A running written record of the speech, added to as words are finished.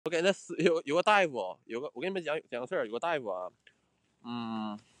我给那有个大夫，我跟你们讲个事儿，有个大夫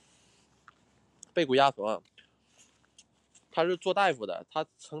啊，被鬼压床，他是做大夫的，他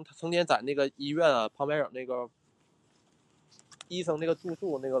成天在那个医院啊旁边有那个医生那个住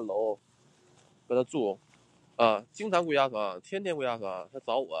宿那个楼，搁他住啊，经常鬼压床，天天鬼压床，他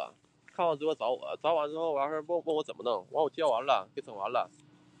找我，看完之后找我，找完之后完事问我怎么弄，完我教完了，给整完了，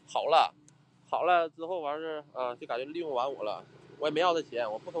好了之后完事啊，就感觉利用完我了，我也没要他钱，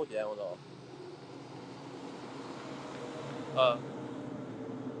我不收钱，我都，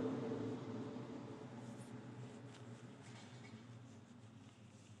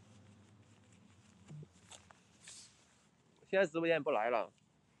现在直播间也不来了，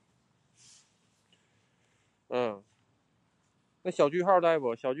那小句号大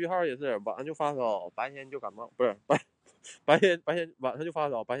夫，小句号也是晚上就发烧，白天就感冒，不是白天晚上就发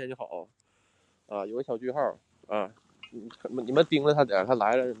烧，白天就好，啊，有个小句号啊，你们盯着他点，他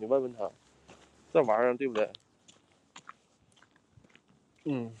来了你问问他，这玩意儿对不对？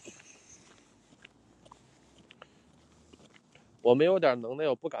我没有点能耐，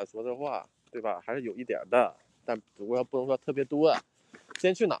我不敢说这话，对吧？还是有一点的，但只不过不能说特别多。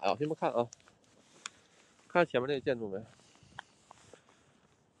先去哪呀？先不看啊，看前面那个建筑没？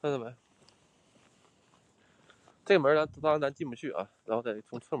看到没？这个门当然咱进不去啊，然后再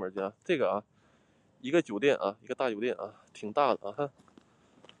从侧门进啊。这个啊，一个酒店啊，一个大酒店啊，挺大的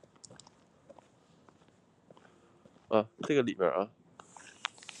啊。这个里面啊，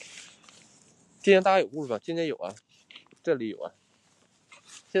今天大家有故事吧？今天有啊，这里有啊。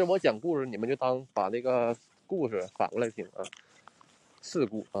现在我讲故事，你们就当把那个故事反过来听啊，事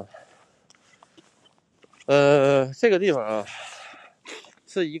故啊。这个地方啊，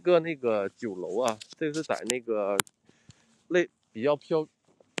是一个那个酒楼啊，这个是在那个比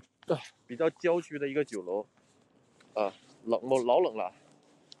较郊区的一个酒楼啊，冷不老冷了。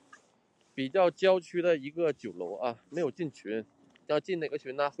比较郊区的一个酒楼啊，没有进群，要进哪个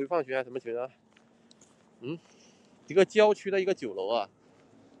群呢？回放群还是什么群啊？一个郊区的一个酒楼啊，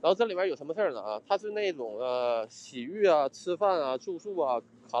然后这里边有什么事儿呢啊？它是那种洗浴啊、吃饭啊、住宿啊、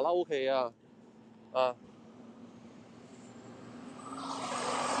卡拉 OK 啊，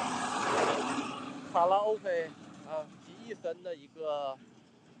卡拉 OK 啊，集一身的一个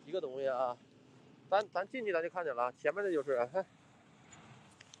东西啊。咱进去咱就看见了，前面的就是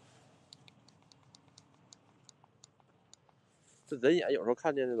这人眼有时候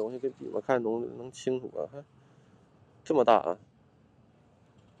看见的东西跟你们看能清楚啊，这么大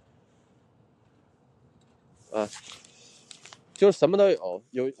啊，就是什么都有。我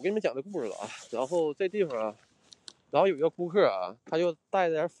给你们讲这故事了啊。然后这地方啊，然后有一个顾客啊，他就带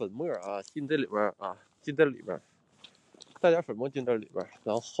点粉末啊进这里边啊，带点粉末进这里边，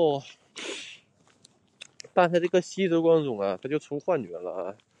然后，但他这个吸食过程中啊，他就出幻觉了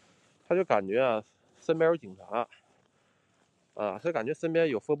啊，他就感觉啊身边有警察啊，他感觉身边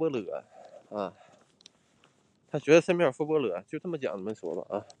有佛波勒啊。他觉得身边有佛波勒，就这么讲，你们说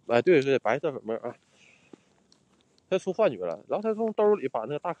吧啊，对，白色粉末啊，他出幻觉了，然后他从兜里把那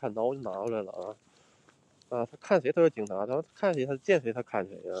个大砍刀就拿出来了他看谁都是警察，然后看谁他见谁他砍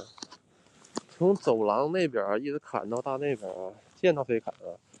谁呀，从走廊那边一直砍到大那边见到谁砍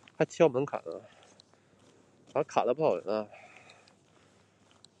还敲门砍砍了不少人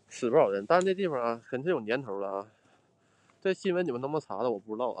死不少人，但是这地方肯定有年头了这新闻你们能不能查到我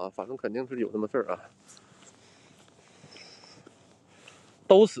不知道反正肯定是有这么事儿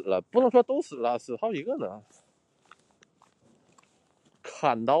都死了，不能说都死了，死好几个呢。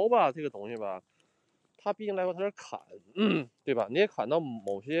砍刀吧，这个东西吧，它毕竟来说它是砍，对吧？你也砍到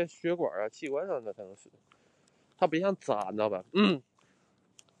某些血管器官上的才能死，它不像扎，你知道吧？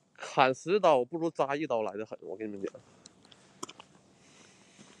砍10刀不如扎1刀来的狠，我跟你们讲。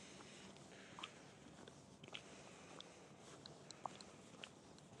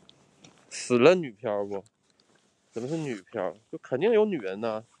死了女漂不？怎么是女漂？就肯定有女人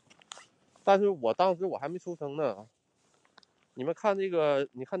呢。但是我当时我还没出生呢。你们看这个，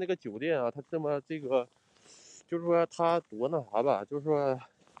你看这个酒店它这么这个，就是说它多那啥吧，就是说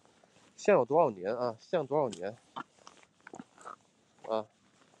像有多少年像多少年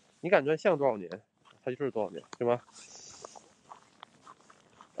你感觉像多少年，它就是多少年，对吗？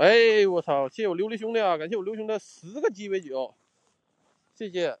哎，我操！谢谢我琉璃兄弟感谢我琉璃兄弟10个鸡尾酒，谢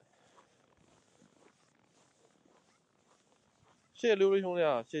谢，谢谢琉璃兄弟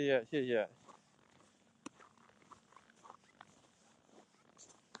谢谢。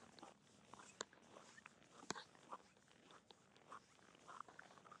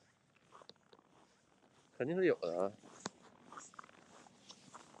肯定是有的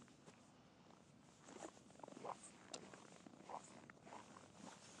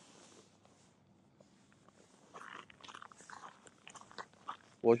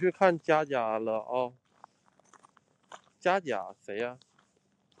我去看佳佳了啊。佳佳谁呀？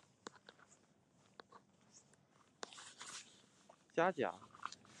佳佳，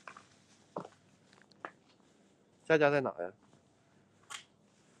佳佳在哪呀？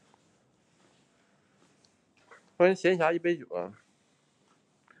欢迎闲暇一杯酒啊。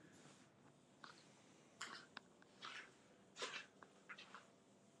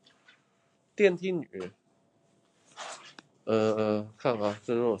电梯女，看看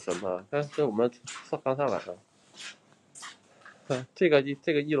这都有什么？看这我们刚上来啊。看这个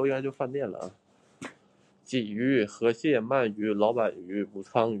一楼应该就饭店了啊。鲫鱼、河蟹、鳗鱼、老板鱼、武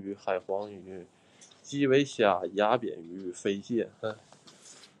昌鱼、海黄鱼、基围虾、牙扁鱼、飞蟹，看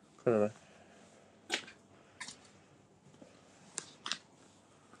到没？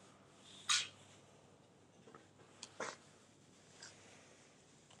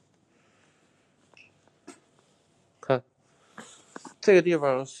看这个地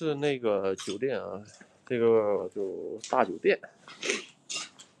方是那个酒店啊，这个就大酒店。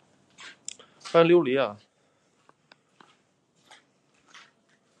欢迎琉璃啊。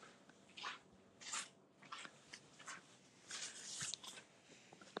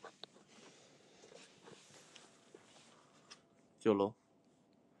9楼，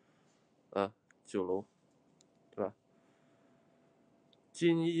啊，9楼，对吧？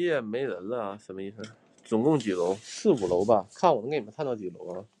今夜没人了啊，什么意思？总共几楼？4、5楼吧？看我能给你们看到几楼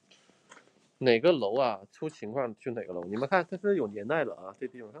啊？哪个楼啊？出情况去哪个楼？你们看，这是有年代了啊！这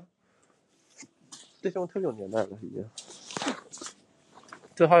地方看，这地方特别有年代了，已经。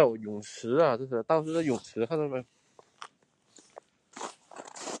这还有泳池啊！这是当时的泳池，看到没？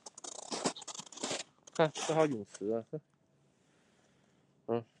看，这还有泳池啊！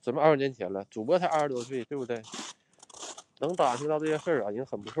怎么20年前了？主播才20多岁，对不对？能打听到这些事儿啊，已经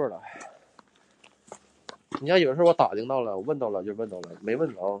很不错了。你像有时候我打听到了，我问到了就问到了，没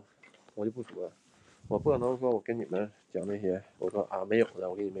问着我就不说。我不可能说我跟你们讲那些，我说啊没有的，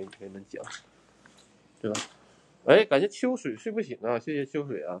我给你们讲，对吧？哎，感谢秋水睡不醒啊，谢谢秋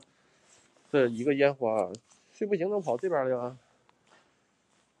水啊。这一个烟花，睡不醒怎么跑这边来了？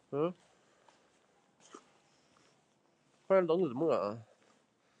欢迎冷子墨啊，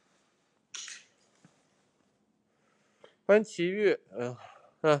欢迎奇遇，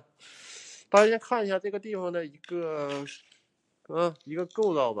大家先看一下这个地方的一个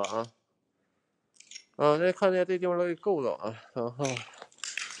构造吧再看一下这地方的构造啊，然后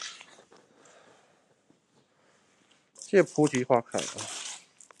谢菩提花开啊，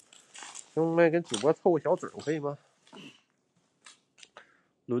兄妹跟主播凑个小嘴可以吗？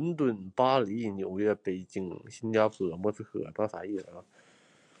伦敦、巴黎、纽约、北京、新加坡、莫斯科，不知道啥意思啊？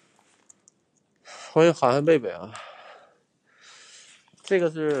欢迎涵涵贝贝啊！这个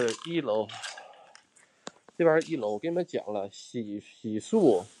是1楼，这边1楼，我跟你们讲了，洗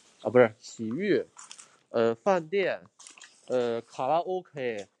漱啊，不是洗浴，饭店，卡拉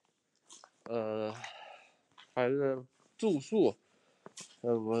OK，还是住宿，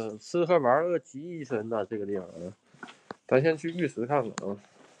我吃喝玩乐集一身的这个地方啊。咱先去浴池看看啊。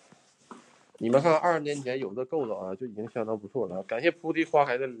你们看，20年前有这构造啊，就已经相当不错了。感谢菩提花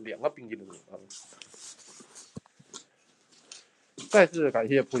开的2个冰激凌啊！再次感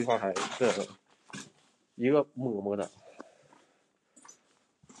谢菩提花开这一个么么的。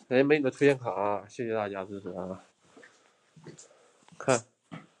哎，美女的推荐卡啊，谢谢大家支持啊！看，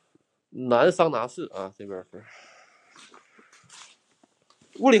男桑拿室啊，这边是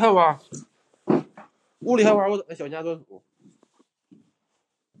屋里看花，屋里看花，我小家专属。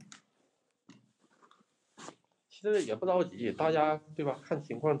其实也不着急，大家对吧？看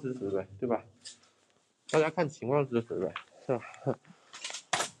情况支持呗，对吧？大家看情况支持呗，是吧？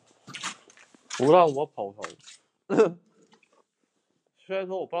不让我跑头。虽然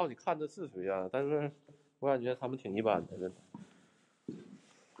说我不知道你看的是谁啊，但是我感觉他们挺一般的，真的。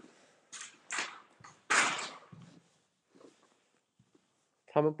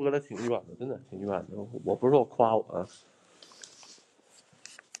他们播的挺一般的，真的挺一般的。我不是说我夸我啊。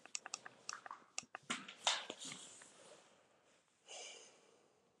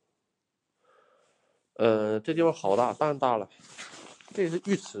这地方好大，当然大了。这是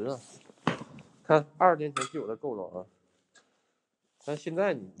浴池啊，看20年前就有的构造啊。但现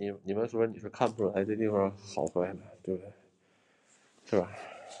在你们说你是看不出来这地方好坏了，对不对？是吧？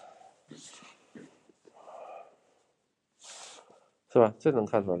是吧？这能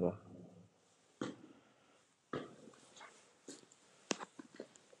看出来吧？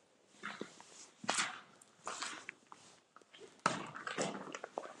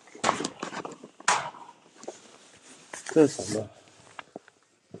这是什么？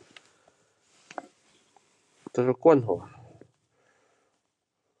这是罐头。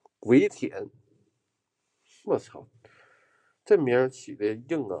鬼舔，我操，这名起的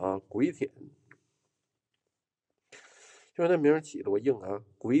硬啊！鬼舔，就这名起多硬啊！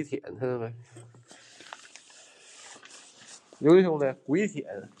鬼舔，看到没？刘弟兄弟，鬼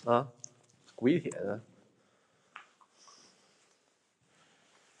舔啊，鬼舔啊！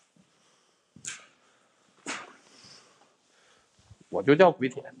我就叫鬼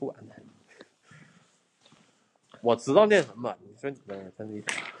舔，不管他。我知道念什么，你说你们真的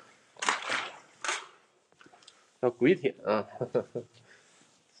叫鬼舔啊！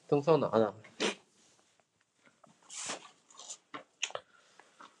登上哪呢？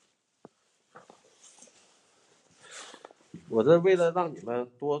我这为了让你们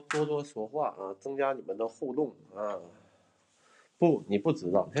多说话啊，增加你们的互动啊。不，你不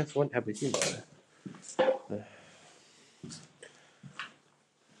知道，你还说你还不信呢。哎。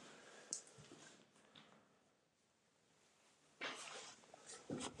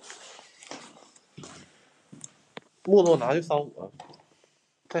木头拿去烧火，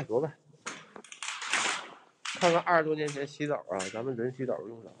再说呗。看看20多年前洗澡啊，咱们人洗澡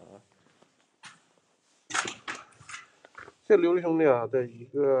用啥啊？这刘弟兄弟啊，这一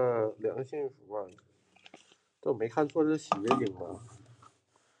个2个幸运符啊，这我没看错，是洗洁精吗？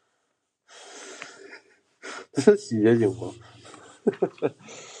这是洗洁精吗？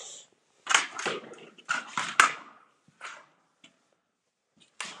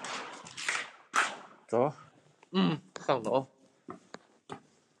走，上楼。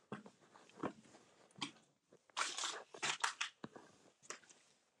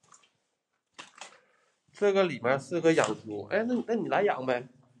这个里面适合养猪，哎，那你来养呗，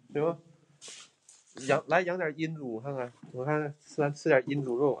对吧？养点阴猪看看，我看咱吃点阴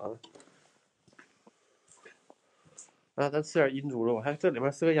猪肉啊。啊，咱吃点阴猪肉，还这里面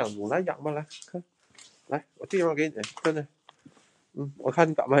适合养猪，来养吧，来看，来，我地方给你，真的，我看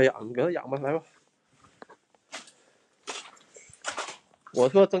你敢不敢养，你给他养吧，来吧。我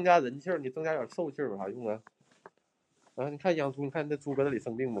说增加人气儿，你增加点兽气儿有啥用啊？啊，你看养猪，你看这猪搁这里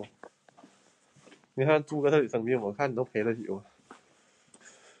生病不？你看猪搁这里生病，我看你能赔得起不？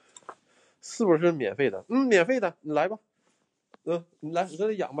是不是免费的？免费的，你来吧。你来，你这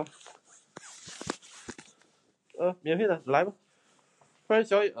里养吧。免费的，你来吧。不然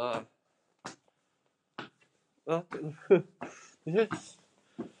小野啊，你这，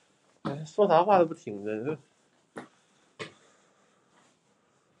说啥话都不听着。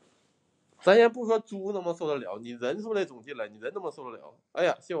咱先不说猪能不能受得了，你人是不是得总进来？你人能不能受得了？哎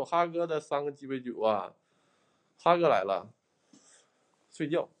呀，谢我哈哥的3个鸡尾酒啊！哈哥来了，睡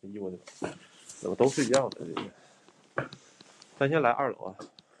觉。哎呦我的，怎么都睡觉呢？这个，咱先来2楼啊。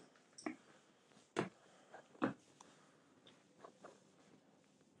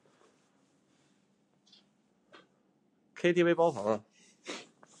KTV 包房啊，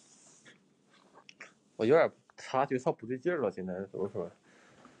我有点察觉到不对劲了，现在怎么说？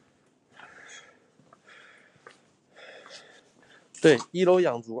对，1楼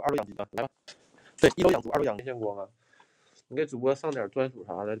养猪，2楼养鸡啊，来吧。对，1楼养猪，2楼养天光啊。你给主播上点专属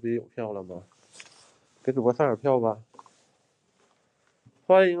啥的，不也有票了吗？给主播上点票吧。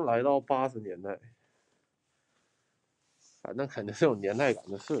欢迎来到80年代，反正肯定是有年代感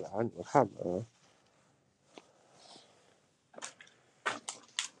的事啊，你们看吧啊。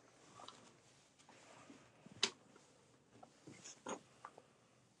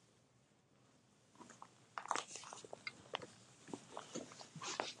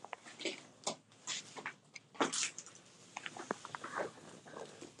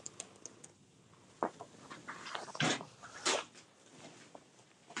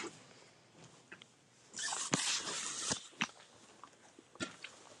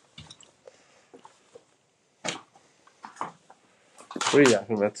对呀，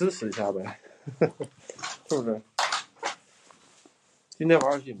兄弟，支持一下呗，是不是？今天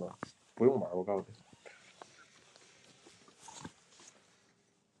玩游戏吗？不用玩，我告诉你。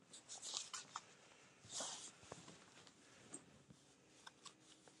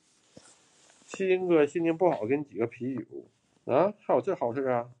七哥心情不好，给你几个啤酒啊？还有这好事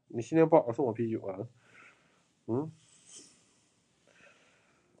啊？你心情不好送我啤酒啊？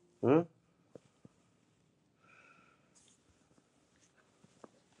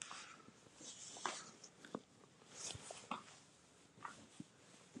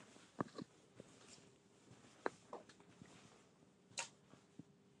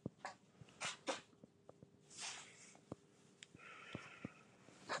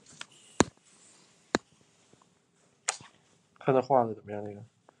看他画的怎么样？那个，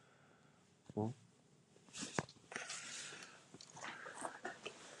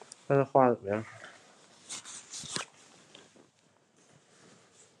看他画的怎么样？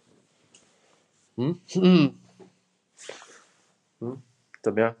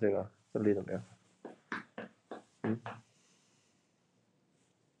怎么样？这里怎么样？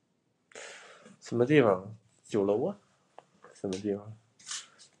什么地方？酒楼啊？什么地方？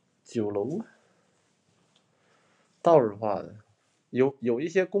酒楼啊？道士画的，有一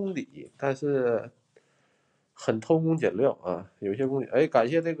些功底，但是很偷工减料啊。有一些功底，哎，感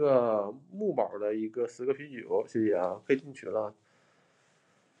谢这个木宝的一个10个啤酒，谢谢啊，可以进群了。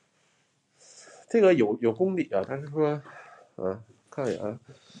这个有功底啊，但是说，看一眼啊，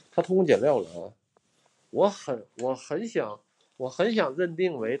他偷工减料了啊。我很想认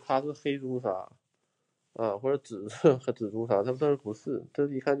定为他是黑朱砂啊，或者紫朱砂，但是不是，这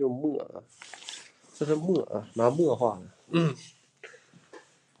一看就墨啊，这是墨啊，拿墨画的，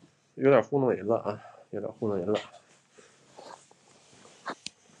有点糊弄人了啊，有点糊弄人了，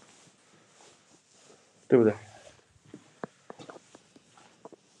对不对？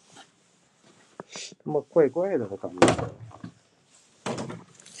他妈怪怪的，我感觉，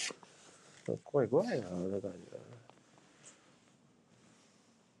怪怪的，这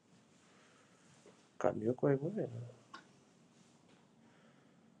感觉怪怪的。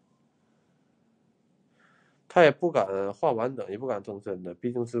他也不敢画完整，也不敢增深的，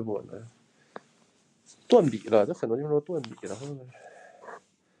毕竟直播呢。断笔了，这很多地方都断笔了。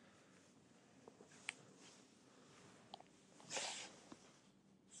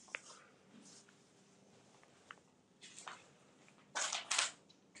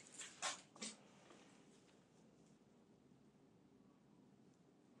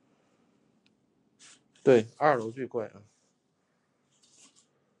对，2楼最怪啊！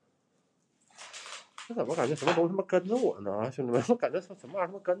我怎么感觉什么东西他妈跟着我呢？兄弟们，我感觉什么玩意儿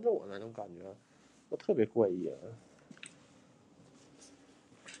他妈跟着我呢？这种感觉，我特别怪异啊！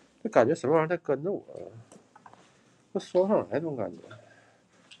就感觉什么玩意儿在跟着我，我说不上来这种感觉。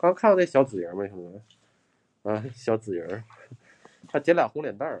刚看到那小纸人没，兄弟们啊，小纸人，还剪俩红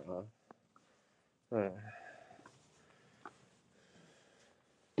脸蛋啊，哎。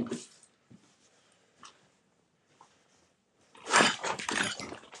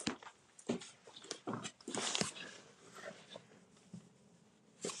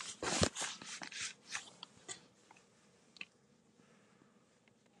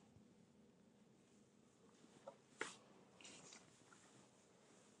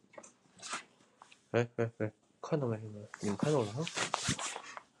哎，看到没，兄弟们？你们看到了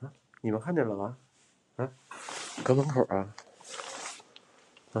啊？你们看见了吗？啊，搁门口啊？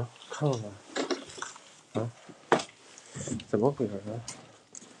啊，看了吗？啊，怎么回事啊？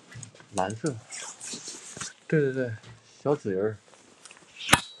蓝色。对，小纸人。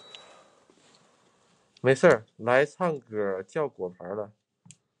没事儿，来唱歌叫果盘了。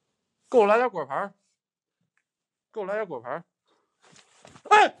给我来点果盘，给我来点果盘。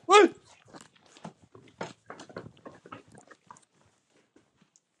哎喂！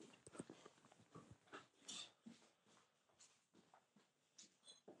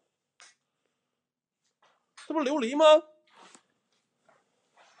这不是琉璃吗？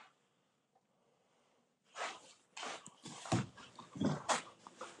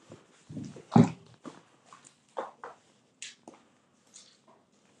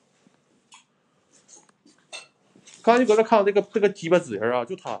刚才就搁这看这个鸡巴纸人啊，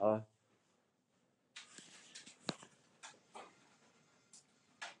就他啊。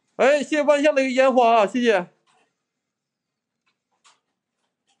哎，谢谢万象的一个烟花啊，谢谢。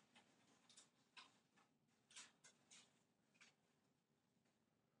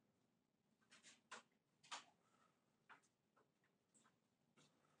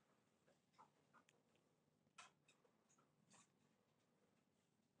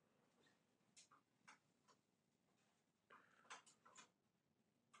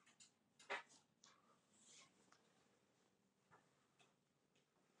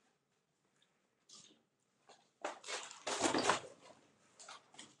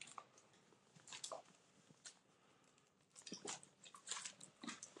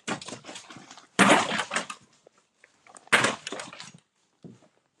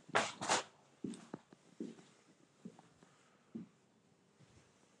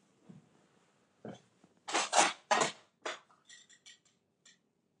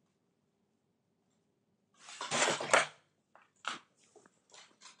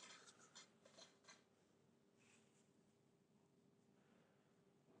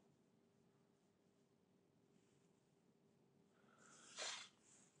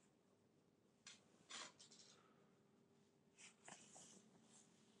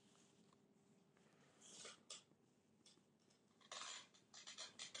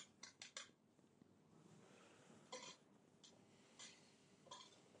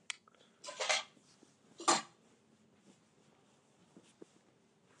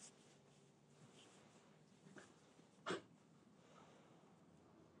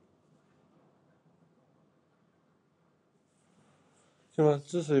是吗？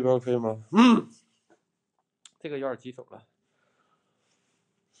支持一包可以吗？这个有点棘手了。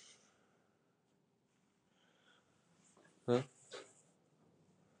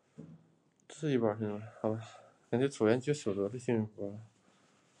支持一包行吗？好吧，感觉首先就舍得的幸运符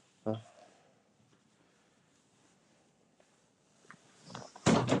啊。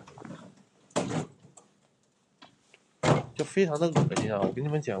就非常的恶心啊！我跟你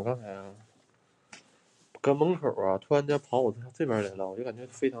们讲，刚才啊，搁门口啊，突然间跑我这边来了，我就感觉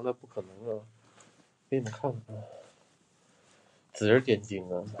非常的不可能啊！给你们看看啊，紫人点睛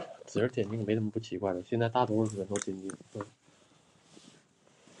啊，紫人点睛没什么不奇怪的，现在大多数人都点睛。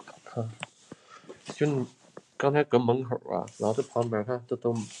看，就你刚才搁门口啊，然后这旁边看，这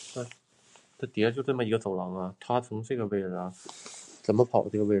底下就这么一个走廊啊，他从这个位置啊，怎么跑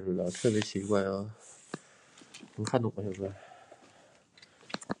这个位置的，特别奇怪啊！能看懂吗，小哥？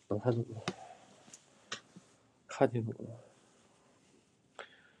能看懂吗？看清楚了。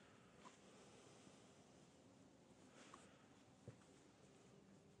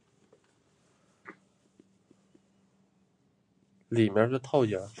里面是套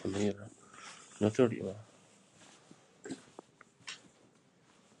间，什么意思？你看这里吗？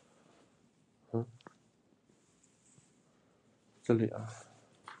这里啊，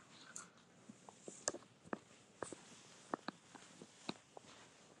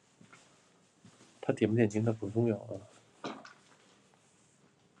他点不点睛，它不重要啊。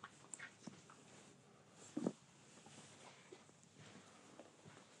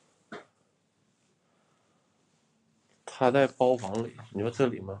他在包房里，你说这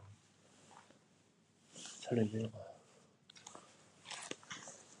里吗？这里没有啊。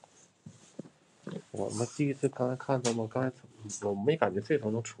我们第一次刚才看到吗？刚才我没感觉这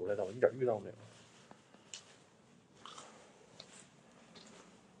头能出来的，我一点遇到没有。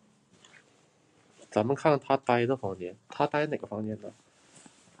咱们看看他待的房间，他待哪个房间呢？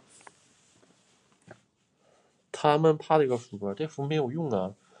他们怕这个符，这符没有用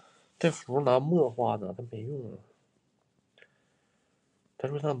啊，这符拿墨画的，它没用啊。他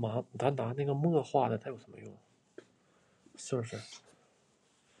说他拿那个墨画的，他有什么用？是不是？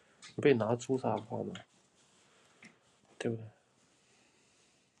你被拿朱砂画吗？对不对？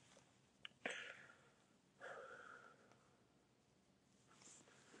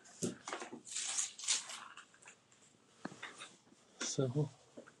身后。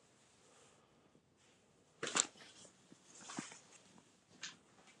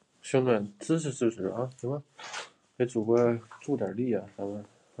兄弟，支持啊，行吧？给主播助点力啊，咱们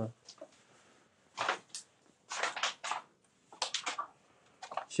啊！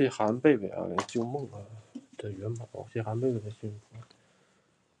谢谢韩贝贝啊，给救梦啊的元宝，谢谢韩贝贝的幸福。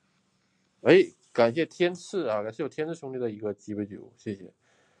哎，感谢天赐啊，感谢有天赐兄弟的一个鸡尾酒，谢谢。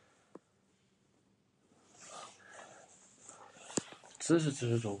支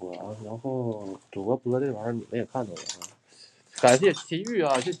持主播啊！然后主播播这玩意儿你们也看到了啊！感谢奇遇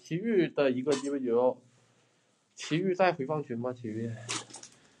啊，是奇遇的一个鸡尾酒。奇遇在回放群吗？奇遇。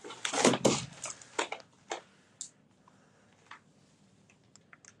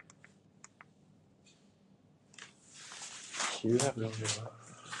奇遇在回放群吗？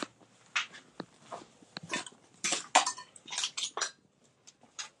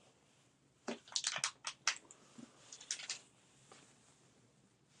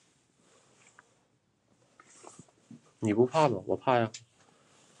你不怕吗？我怕呀。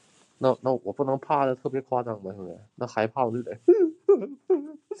那我不能怕的特别夸张吧，兄弟？那害怕我就得，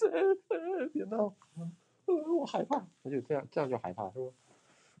别闹，我害怕，那就这样就害怕，是不？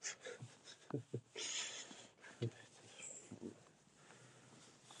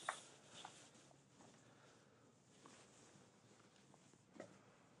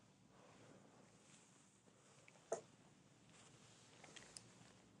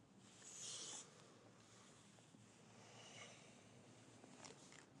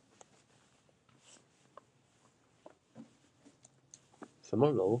什么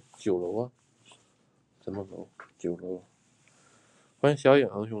楼？9楼啊？什么楼？9楼。欢迎小影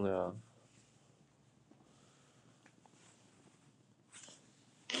兄弟啊！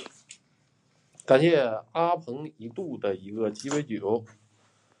感谢阿鹏一度的一个鸡尾酒。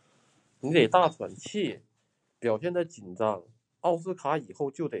你得大喘气，表现的紧张。奥斯卡以后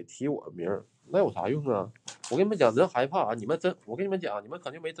就得提我名，那有啥用啊？我跟你们讲，人害怕啊！我跟你们讲，你们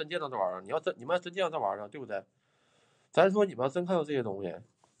肯定没真见到这玩意儿。你们要真见到这玩意儿，对不对？咱说你们要真看到这些东西，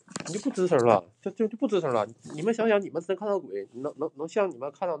你就不吱声了，就不吱声了。你们想想，你们真看到鬼，能像你们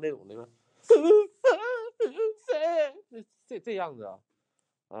看到那种那个这样子啊？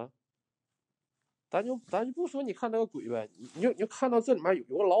啊？咱就不说你看那个鬼呗，你就看到这里面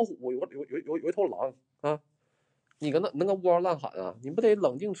有个老虎，有一头狼啊，你跟那个窝烂喊啊，你不得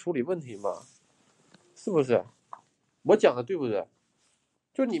冷静处理问题吗？是不是？我讲的对不对？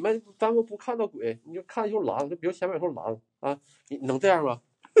就你们咱们不看到鬼，你就看一头狼，就比如前面有头狼啊，你能这样吗？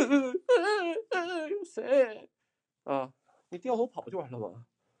谁啊？你掉头跑就完了吗？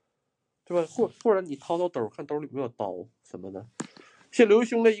对吧？或者你掏兜看兜里有没有刀什么的。谢刘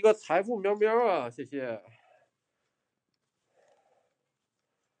兄的一个财富喵喵啊，谢谢，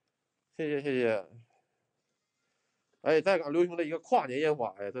谢谢谢谢。哎，再给刘兄的一个跨年烟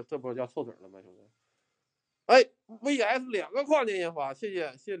花，哎，这不是叫臭嘴了吗，兄弟？哎 ，VS 2个跨年烟花，谢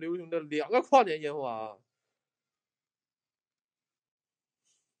谢刘兄的2个跨年烟花，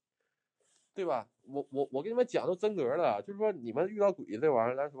对吧？我跟你们讲都真格了，就是说你们遇到鬼这玩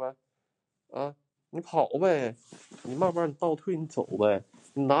意儿来说，啊，你跑呗，你慢慢倒退，你走呗，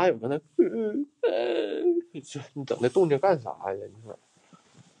你哪有个那，你整那动静干啥呀？你说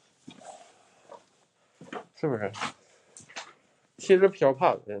是不是？其实飘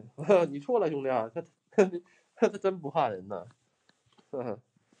怕人，你错了，兄弟啊，他真不怕人呐，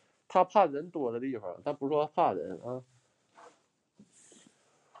他怕人多的地方，他不是说怕人啊，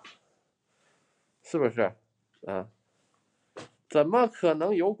是不是？啊，怎么可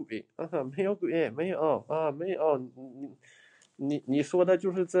能有鬼？啊，没有鬼，没有啊，没有。你说的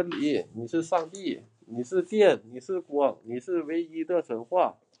就是真理，你是上帝，你是电，你是光，你是唯一的神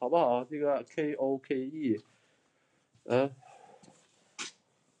话，好不好？这个 KOKE，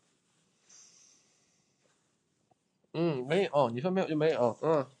没有，你说没有就没有，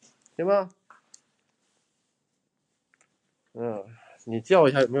行吧？你叫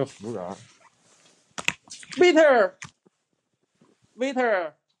一下有没有服务员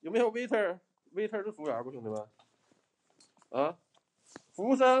？waiter，有没有 waiter？waiter 是服务员不，兄弟们？啊，服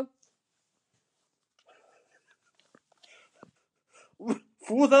务生，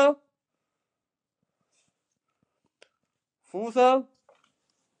服务生，服务生，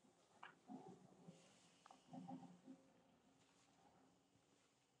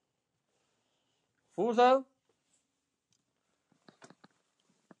服务生，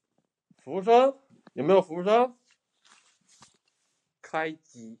服务生，有没有服务生？开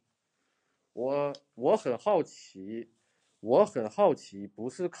机。我很好奇，我很好奇，不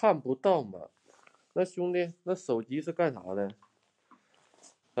是看不到吗？那兄弟，那手机是干啥的？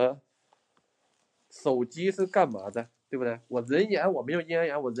啊，手机是干嘛的？对不对？我人眼我没有阴阳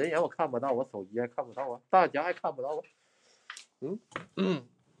眼，我人眼我看不到，我手机还看不到啊，大家还看不到啊。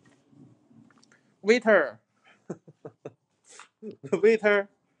waiter waiter，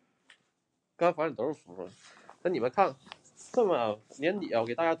刚反正都是服务。那你们看，这么年底啊，我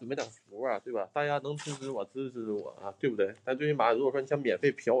给大家准备点服啊，对吧？大家能支持我，支持我啊，对不对？但最起码如果说你想免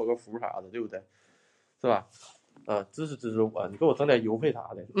费嫖我个服啥的，对不对？是吧？啊，支持我，你给我整点邮费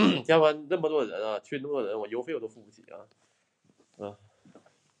啥的，要不然那么多人啊，去那么多人，我邮费我都付不起啊，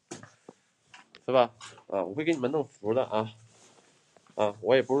是吧？啊，我会给你们弄服的啊，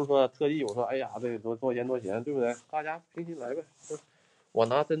我也不是说特意我说，哎呀，这多钱多钱，对不对？大家平心来呗，我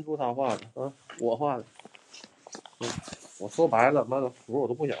拿珍珠砂画的啊，我画的，我说白了，妈的服我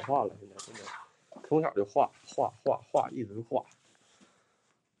都不想画了，现在从小就画，一直画，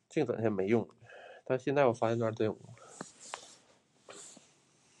净整些没用的，但现在我发现那真有用。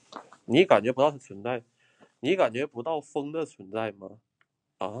你感觉不到它存在，你感觉不到风的存在吗？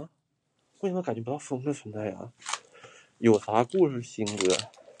啊？为什么感觉不到风的存在呀？有啥故事，新哥？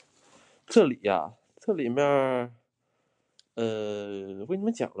这里呀，这里面，我跟你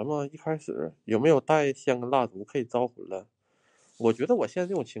们讲了吗？一开始有没有带香跟蜡烛可以招魂了？我觉得我现在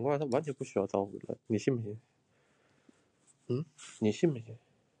这种情况，他完全不需要招魂了，你信不信？你信不信？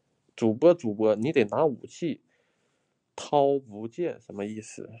主播，你得拿武器掏不见，什么意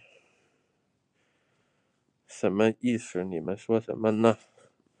思？什么意思？你们说什么呢？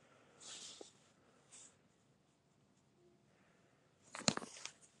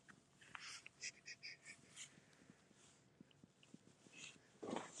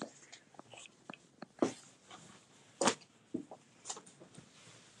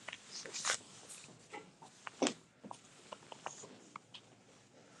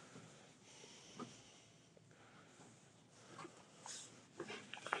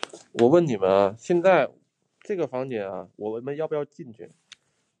我问你们啊，现在这个房间啊，我们要不要进去？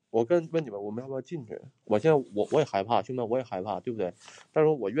我问你们，我们要不要进去？我现在我也害怕，兄弟，我也害怕，对不对？但是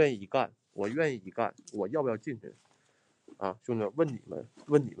我愿意一干，我愿意一干，我要不要进去？啊，兄弟，问你们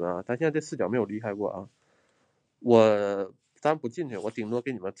啊，咱现在这视角没有离开过啊，咱不进去，我顶多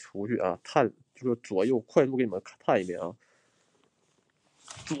给你们出去啊，探，就是左右快速给你们探一遍啊，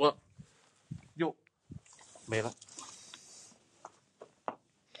左右没了，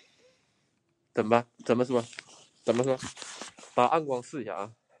怎么办？怎么说？怎么说？打暗光试一下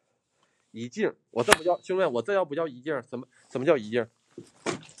啊。一镜，我这不叫兄弟，我这要不叫一镜，什么叫一镜？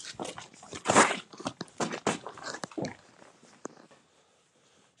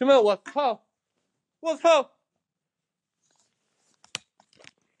兄弟，我操！我操！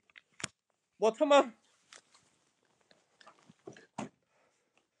我他妈！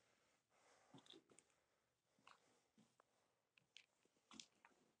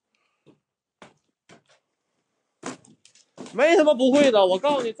没什么不会的，我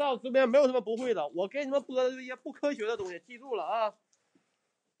告诉你，在我这边没有什么不会的。我给你们播的这些不科学的东西，记住了啊！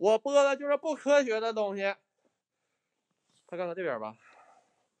我播的就是不科学的东西。他看看这边吧，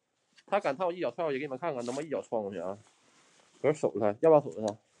他敢探我一脚跳下去，给你们看看，能不能一脚穿过去啊？可是守着他，要不要守着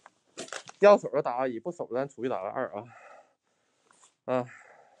他？要守着打个1，不守着咱出去打个2啊！啊，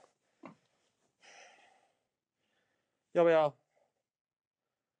要不要？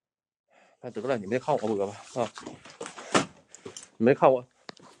哎，得了，你没看我播吧？啊，你没看我？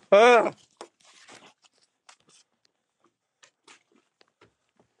啊！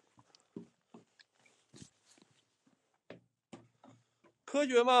科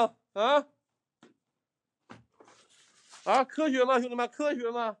学吗？啊？啊，科学吗，兄弟们？科学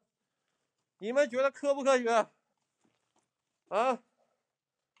吗？你们觉得科不科学？啊？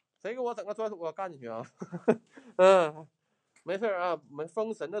谁给我整个砖土我干进去啊？嗯，没事啊，我们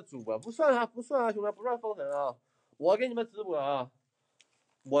封神的主播不算啊，不算啊，兄弟，不算封神啊。我给你们直播啊，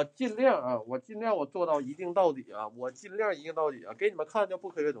我尽量啊，我做到一定到底啊，我尽量一定到底啊，给你们看就不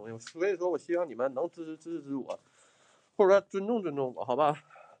科学东西。所以说我希望你们能支持我，或者说尊重我，好吧？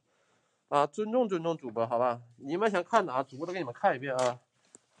啊，尊重主播，好吧？你们想看哪主播都给你们看一遍啊。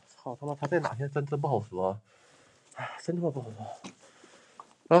操他妈，他在哪？现在真不好说啊，真他妈不好说。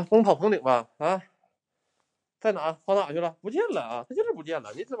啊，我们跑棚顶吧？啊，在哪？跑哪去了？不见了啊！他就是不见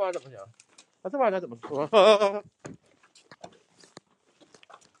了。你这玩意儿怎么想？啊，这玩意儿怎么说？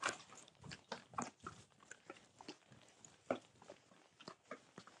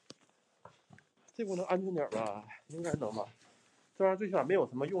这不能安全点吧？应该能吧？这玩意儿最起码没有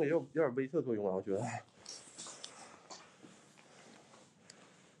什么用，也有点威慑作用啊，我觉得。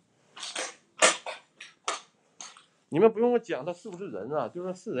你们不用讲他是不是人啊，就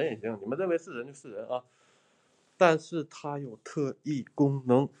算是人也行。你们认为是人就是人啊，但是它有特异功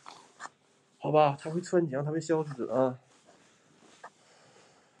能，好吧？它会穿墙，它会消失啊。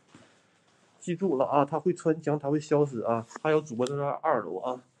记住了啊，它会穿墙，它会消失啊。还有主播在这2楼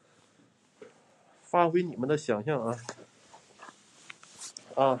啊，发挥你们的想象啊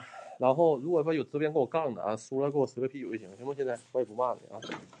啊！然后如果说有直播间跟我杠的啊，输了给我10个屁股就行，行不？现在我也不骂你啊。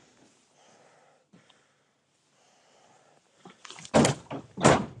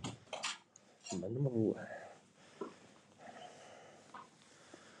怎么那么不稳？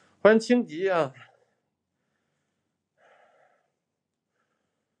欢迎清吉啊！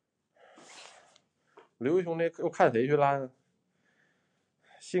刘毅兄弟又看谁去了？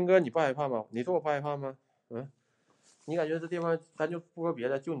鑫哥，你不害怕吗？你说我不害怕吗？嗯，你感觉这地方咱就不说别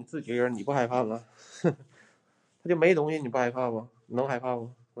的，就你自己一个人，你不害怕吗？他就没东西，你不害怕吗？你能害怕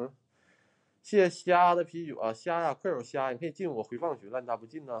吗？嗯，谢谢虾的啤酒啊，虾呀，快手虾，你可以进我回放群了，你咋不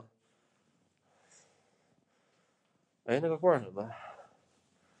进呢？哎，那个罐儿什么？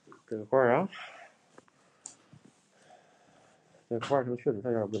这个罐儿啊，这个罐儿是不是确实有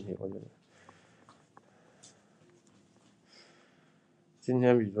点问题？我觉得今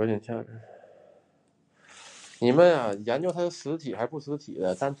天比昨天吓人。你们啊，研究它是实体还是不实体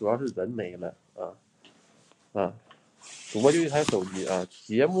的，但主要是人没了啊啊！主播就一台手机啊，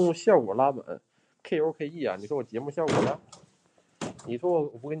节目效果拉满 ，KOKE 啊！你说我节目效果呢？你说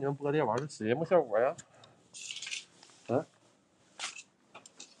我不给你们播这玩意儿是节目效果呀？啊，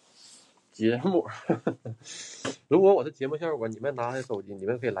节目，如果我是节目效果，你们拿着手机，你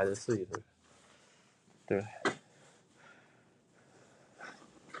们可以来这试一试，对。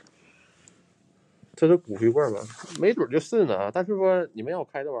这是骨灰罐吧？没准就是呢。但是说你们让我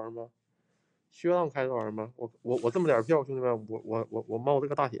开这玩意儿吗？需要让我开这玩意儿吗？我这么点票，兄弟们，我冒这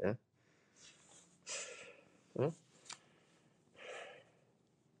个大险。嗯，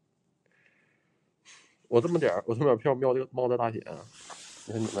我这么点票冒这大险啊！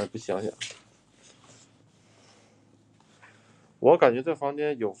你看你们不想想，我感觉这房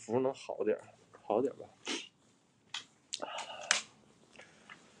间有福能好点吧。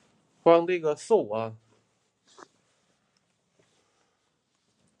光这个瘦啊。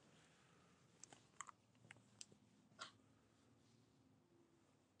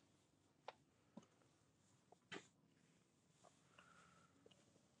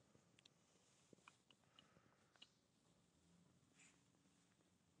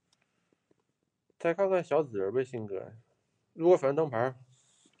再看看小纸人呗，鑫哥。如果粉丝灯牌，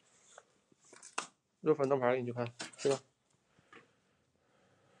如果粉丝灯牌给你去看，是吧？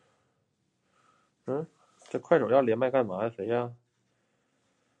嗯，这快手要连麦干嘛呀？谁呀？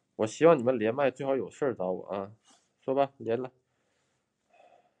我希望你们连麦最好有事儿找我啊！说吧，连了，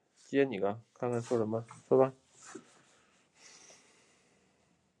接你个，看看说什么，说吧。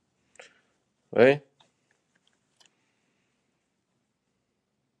喂，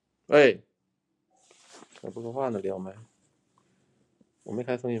喂，我不说话呢，连麦，我没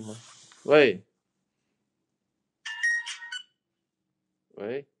开声音吗？喂，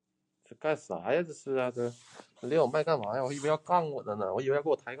喂，这干啥呀？这是啊，这连我麦干嘛呀？我以为要杠我的呢，我以为要给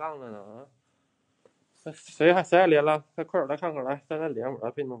我抬杠了呢啊！谁还连了？快手来看看，来，再连会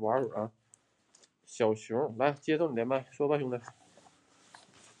儿，陪你们玩会儿啊！小熊，来接受你连麦，说吧，兄弟。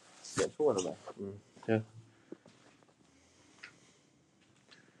点错了呗，行。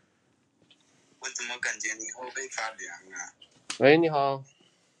我怎么感觉你后背发凉啊？喂，你好。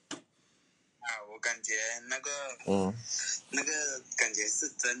我感觉那个感觉是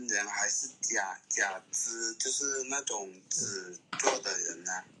真人还是假肢，就是那种纸做的人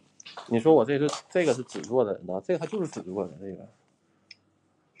呢？你说我这个是纸做的人呢？这个它就是纸做的这个。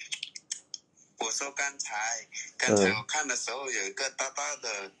我说刚才我看的时候，有一个大大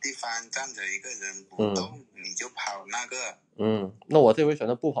的地方站着一个人不动，你就跑那个。那我这回选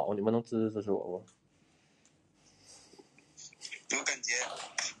择不跑，你们能支持我不？我感觉，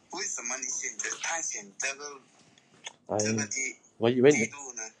为什么你选择探险这个我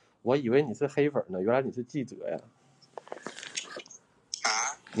以为你是黑粉呢，原来你是记者呀。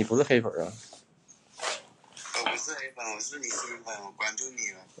啊？你不是黑粉啊？我不是黑粉，我是你新粉，我关注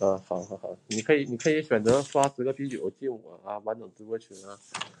你了。好，你可以选择刷10个啤酒进我啊完整直播群啊，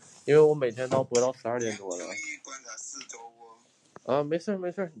因为我每天都播到12点多了。注意观察四周哦。没事，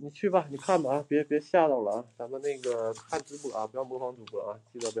你去吧，你看吧啊，别吓到了啊！咱们那个看直播啊，不要模仿主播啊，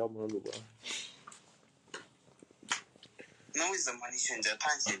记得不要模仿主播。那为什么你选择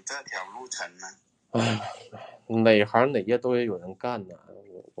探险这条路程呢？哪行哪业都有人干呢，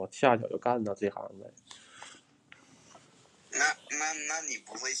我恰巧就干到这行呗。那你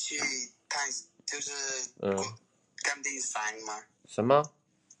不会去就是刚定山吗？什么？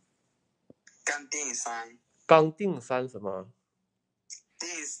刚定山？刚定山什么？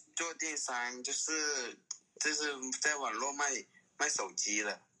做电商就是在网络卖手机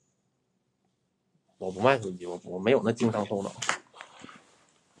的。我不卖手机，我没有那经商头脑。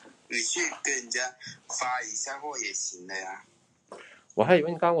你去跟人家发一下货也行的呀。我还以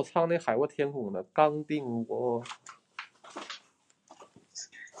为你刚我唱那海阔天空呢，刚定我。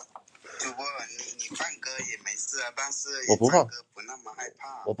主播，你放歌也没事啊，但是我不放歌不那么害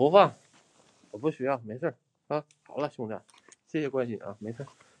怕。我不放，我不需要，没事啊。好了，兄弟，谢谢关心啊，没事，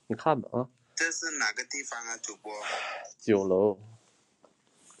你看吧啊。这是哪个地方啊，主播？9楼。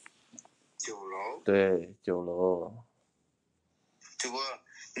9楼？对，9楼。主播，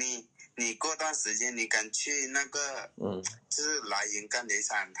你过段时间你敢去那个就是来源钢铁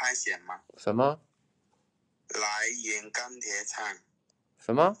厂探险吗？什么？来源钢铁厂？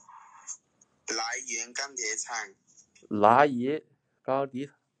什么？来源钢铁厂？来源钢铁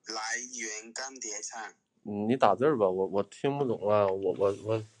厂？来源钢铁厂？你打字吧，我听不懂啊，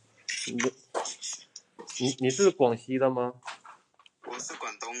你是广西的吗？我是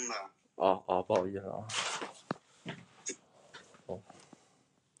广东的。不好意思啊。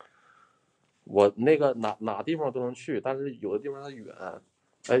我那个哪地方都能去，但是有的地方它远。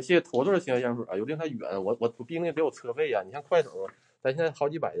谢谢坨坨新鲜香水啊，有的地方它远，我逼那给我车费呀。你像快手，咱现在好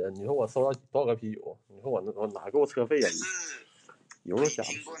几百人，你说我收到多少个啤酒？你说我哪给我车费呀？油都下不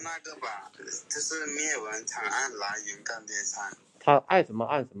去。听过那个吧？就是灭蚊惨案来源钢铁厂。他爱什么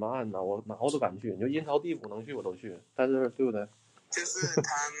案什么案呢？我哪我都敢去，你就阴曹地府能去我都去，但是对不对？就是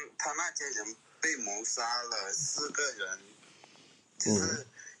他那些人被谋杀了4个人，就是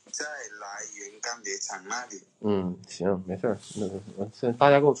在来源钢铁厂那里。行，没事，那大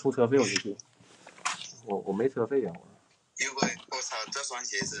家给我出车费我就去，我没车费呀。因为我操，这双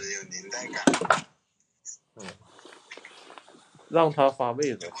鞋子有年代感。让他发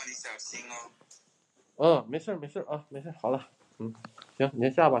位置。不过你小心哦。没事啊，没事，好了，行，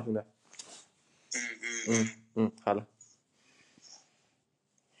您下吧，兄弟。好了。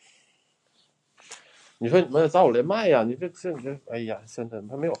你说你们找我连麦呀？你这，哎呀，真的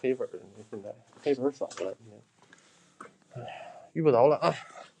还没有黑粉呢，现在黑粉少了，遇不着了啊。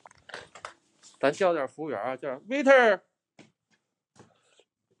咱叫点服务员啊，叫 waiter，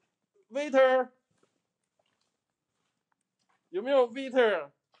 有没有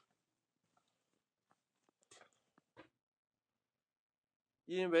waiter？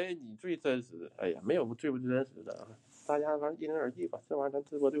因为你最真实。哎呀，没有最不真实的啊，大家反正因人而异吧，这玩意儿咱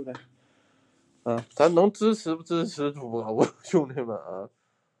直播对不对？啊，咱能支持不支持主播不，兄弟们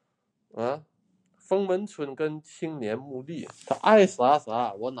啊！封门村跟青年墓地，他爱啥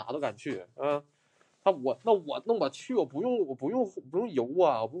啥，我哪都敢去啊！我去，我不用油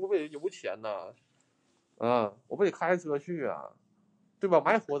啊，我不为油钱呐啊，我不得开车去啊，对吧？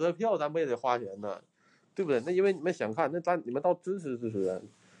买火车票咱不也得花钱呢，对不对？那因为你们想看，那你们倒支持，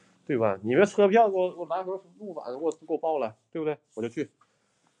对吧？你们车票给我来回路版给我报了，对不对？我就去，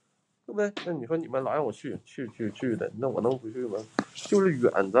对不对？那你说你们老让我去的，那我能不去吗？就是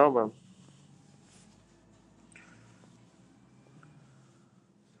远，知道吗？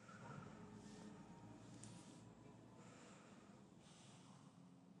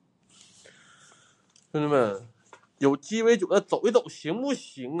兄弟们，有鸡尾酒的走一走行不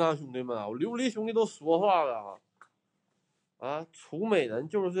行啊？兄弟们，我琉璃兄弟都说话了啊！楚美人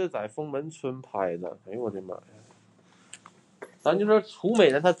就是在封门村拍的，哎呦我的妈呀！咱就说楚美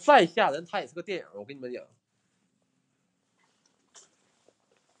人，她再吓人，她也是个电影，我跟你们讲，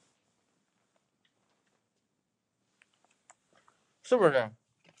是不是？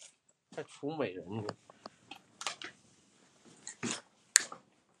还楚美人呢？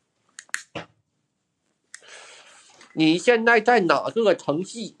你现在在哪个城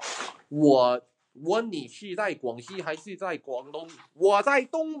市？你是在广西还是在广东？我在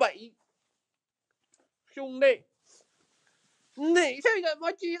东北，兄弟，你是怎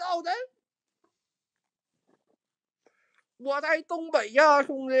么知道的？我在东北呀，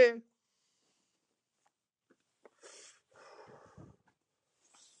兄弟。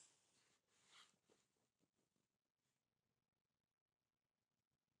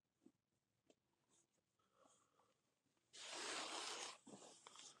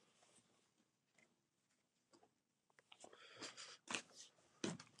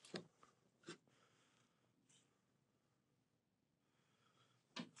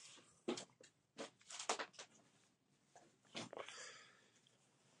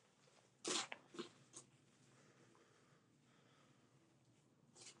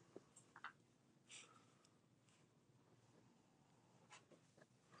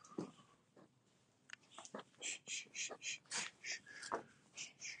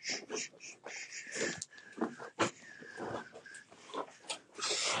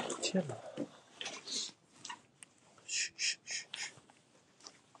天哪！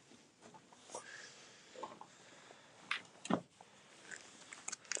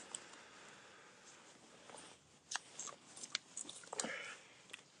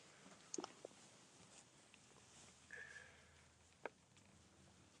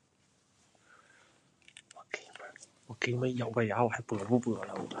我给你们咬个牙，我还播不播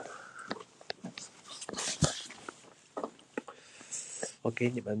了？我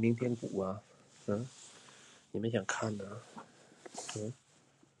给你们明天股啊，你们想看呢？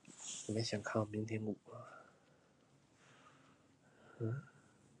你们想看明天股啊？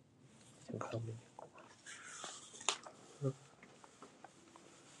想看明天股？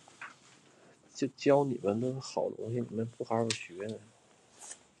就教你们那好东西，你们不好好学呢，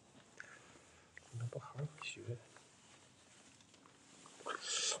你们不好好学。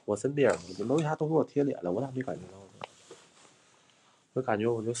我身边你们为啥都给我贴脸了？我咋没感觉到呢？我感觉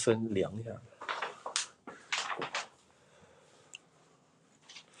我就身凉一下。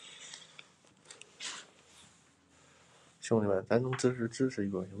兄弟们，咱能支持一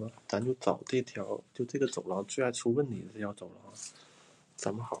波行吗？咱就找这条，就这个走廊最爱出问题的这条走廊，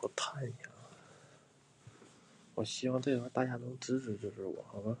咱们好好探一下。我希望这块大家能支持我，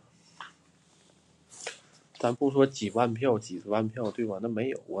好吗？咱不说几万票、几十万票，对吧？那没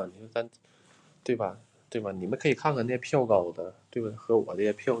有啊，你说咱，对吧？你们可以看看那票高的，对吧？和我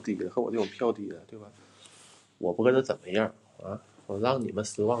这票低的，和我这种票低的，对吧？我播的怎么样啊？我让你们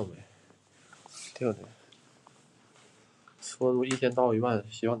失望呗，对不对？说出1000到1万，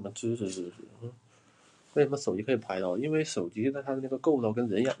希望你们支持。为什么手机可以拍到？因为手机的它的那个构造跟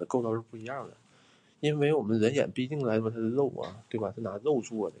人眼的构造是不一样的。因为我们人眼毕竟来说它是肉啊，对吧？是拿肉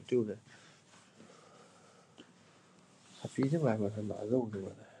做的，对不对？它毕竟来说它拿肉做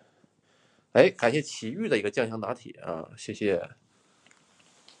的。哎，感谢奇遇的一个酱香拿铁啊，谢谢。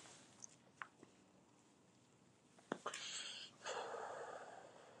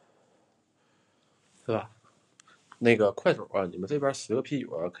是吧？那个快手啊，你们这边10个啤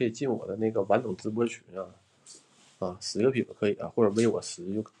酒啊，可以进我的那个完整直播群啊，10个啤酒可以啊，或者喂我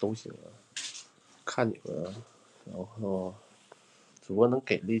10就都行啊，看你们，然后主播能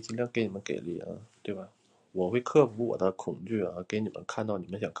给力，尽量给你们给力啊，对吧？我会克服我的恐惧啊，给你们看到你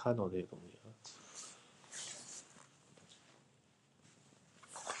们想看到这些东西啊。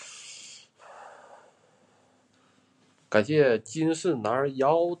感谢金氏男儿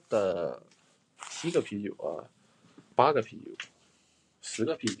妖的7个啤酒啊，8个啤酒，10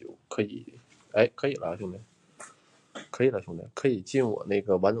个啤酒，可以，哎，可以了，兄弟，可以了，兄弟，可以进我那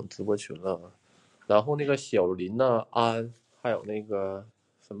个完整直播群了啊。然后那个小林呐、安，还有那个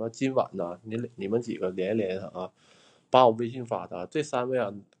什么今晚呐，你们几个连一连啊，把我微信发的，这3位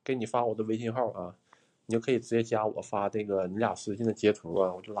啊，给你发我的微信号啊，你就可以直接加我发这个你俩私信的截图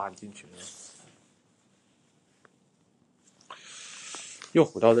啊，我就拉你进群了。又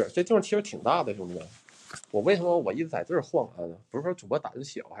回到这儿，这地方其实挺大的，兄弟们。我为什么我一直在这儿晃啊？不是说主播胆子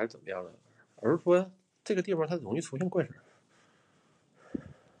小还是怎么样的，而是说这个地方它容易出现怪事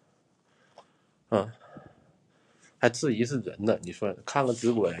啊，还质疑是人呢。你说看个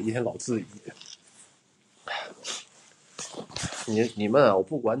直播呀，一天老质疑。你们啊，我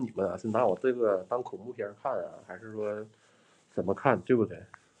不管你们啊，是拿我这个当恐怖片看啊，还是说怎么看，对不对？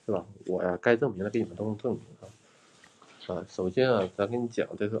是吧？我呀，该证明的给你们都能证明啊。首先啊，咱跟你讲，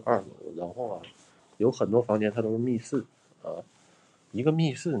这是2楼，然后啊，有很多房间它都是密室啊。一个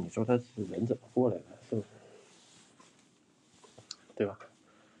密室，你说它是人怎么过来的，是不是？对吧？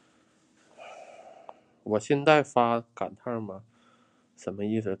我现在发感叹吗？什么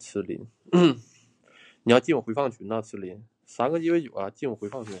意思？吃林，你要进我回放群呐，吃林3个鸡尾酒啊，进我回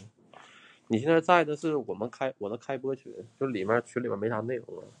放群。你现在在的是我的开播群，就群里面没啥内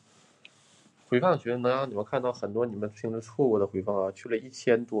容啊。回放群能让你们看到很多你们听着错过的回放啊，去了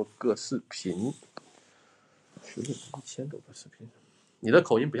1000多个视频，去了1000多个视频。你的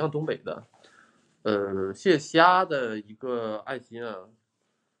口音不像东北的，谢谢虾的一个爱心啊，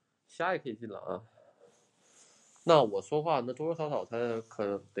虾也可以进了啊。那我说话那多多少少他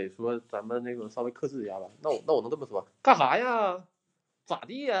可得说咱们那个稍微克制一下吧。那我能这么说？干啥呀？咋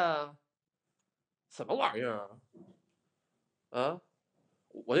地呀？什么玩意儿啊？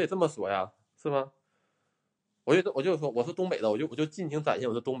我得这么说呀，是吗？我就说我是东北的，我就尽情展现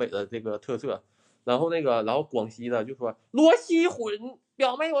我是东北的这个特色。然后广西的就说罗西混，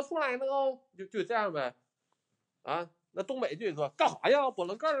表妹我出来了哦，就这样呗。啊，那东北就得说干啥呀？剥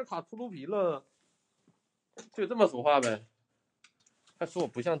了盖儿卡秃噜皮了，就这么说话呗。还说我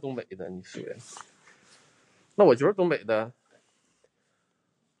不像东北的，你说呀？那我就是东北的。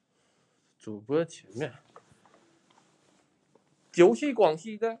主播前面就是广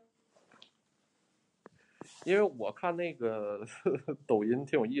西的。因为我看那个抖音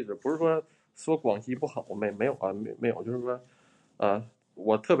挺有意思，不是说广西不好，没有啊，没有，就是说，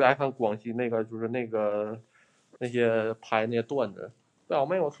我特别爱看广西那个，就是那些拍那些段子，表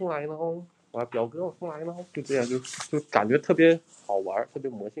妹我出来了哦，表哥我出来了哦，就这样，就感觉特别好玩，特别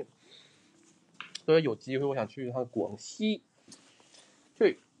魔性。所以有机会我想去一趟广西，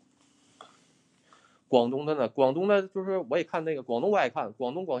对，广东的呢，就是我也看那个广东我爱看，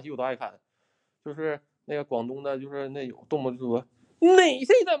广东广西我都爱看，就是那个广东的，就是那有动不动就说你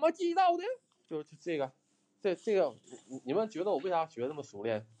是怎么知道的？就这个，这个，你们觉得我为啥学这么熟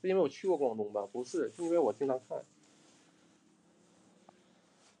练？是因为我去过广东吧？不是，是因为我经常看。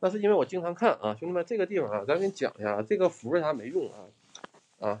那是因为我经常看啊，兄弟们，这个地方啊，咱给你讲一下，这个符为啥没用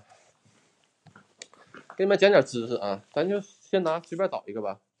啊？给你们讲点知识啊，咱就先拿随便找一个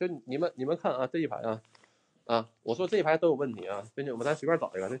吧。就你们看啊，这一排啊，我说这一排都有问题啊，兄弟们，咱随便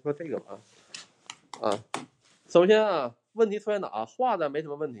找一个，就说这个吧啊。首先啊，问题出在哪？画的没什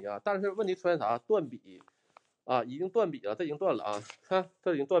么问题啊，但是问题出在啥？断笔啊，已经断笔了，这已经断了啊，看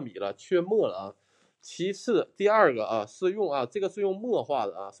这已经断笔了，缺墨了啊。其次，第二个啊，是用这个是用墨画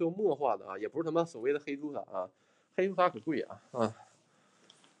的啊，是用墨画的啊，也不是他妈所谓的黑朱砂啊，黑朱砂可贵啊。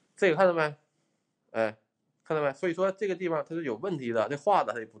这个看到没？哎，看到没？所以说这个地方它是有问题的，这画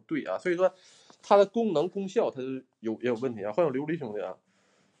的它也不对啊，所以说它的功效它是也有问题啊。欢迎琉璃兄弟啊，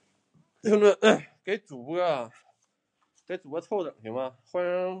兄弟们，给主播凑整行吗？欢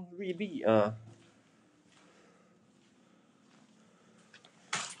迎瑞丽啊。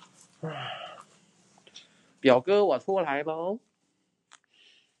表哥我出来了，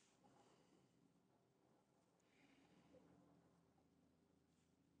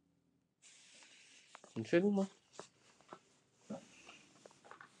你确定吗？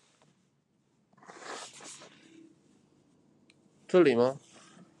这里吗？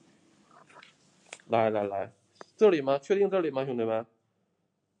来，这里吗？确定这里吗，兄弟们？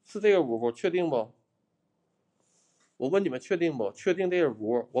是这个屋，确定不？我问你们确定不？确定这个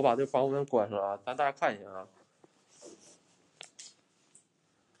屋，我把这防火门关上啊，咱大家看一下啊。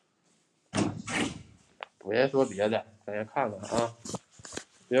别说别的，大家看看啊。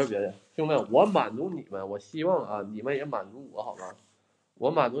别说别的，兄弟，我满足你们，我希望啊，你们也满足我，好吗？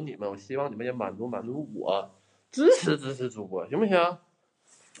我满足你们，我希望你们也满足我，支持主播，行不行？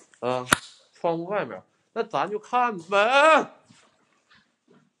啊，窗户外面，那咱就看呗。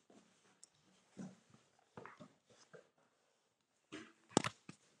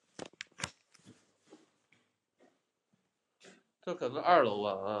这可是2楼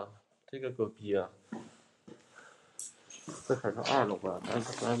啊，这个狗逼啊，这可是2楼啊，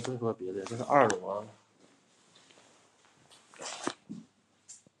咱不说别的，这是2楼啊。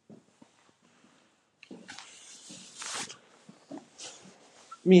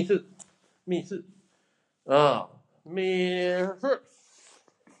密室，密室，啊，密室，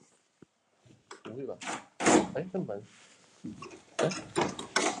不对吧？哎，这门，哎，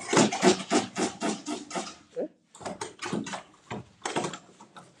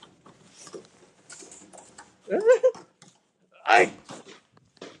哎，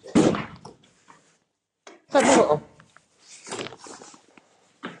在门口。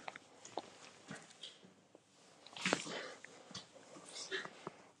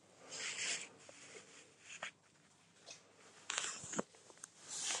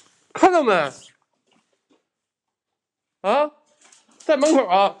看到没？啊，在门口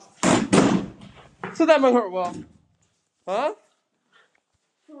啊，是在门口不？啊，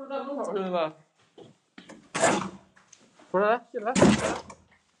是不是在门口，兄弟们？不是，来，进来，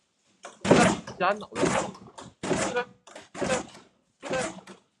夹你脑袋，进来，进来，进来，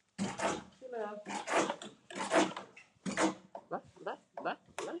进来呀！来来来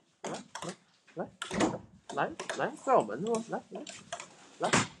来来来来来，在我门子吗？来来来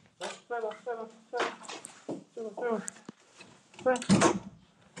来，帅吧帅吧帅吧帅吧帅吧帅！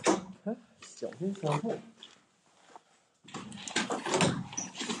哎，小心相碰。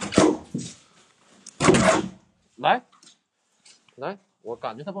来来，我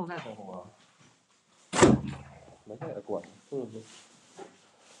感觉他不能太身后啊。门现在也关了，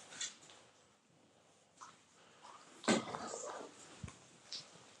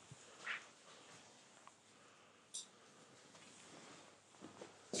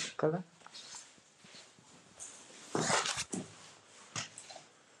看看，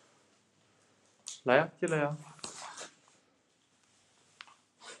来呀，进来呀！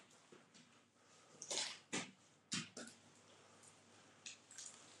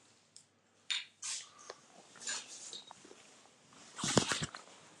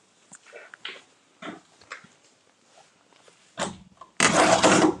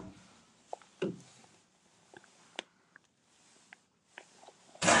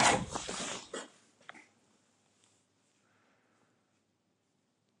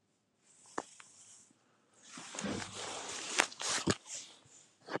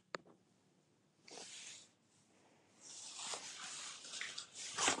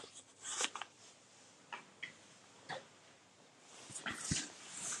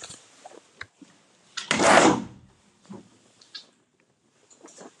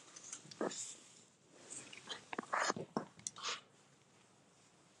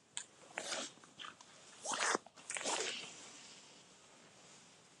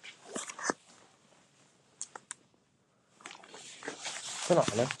在哪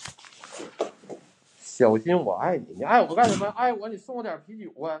呢？小心我爱你，你爱我干什么？爱我你送我点啤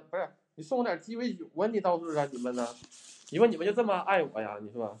酒啊，不是你送我点鸡尾酒啊？你倒是啊，你们呢？你说你们就这么爱我呀？你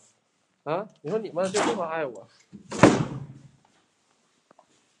说啊？你说你们就这么爱我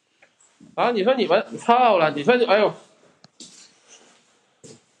啊？你说你们操了？你说你哎呦，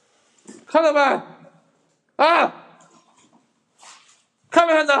看到没？啊？看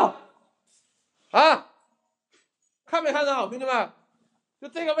没看到？啊？看没看到，兄弟们？就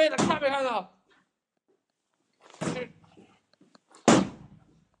这个位置看没看到？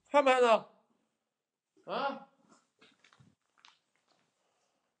看没看到？啊？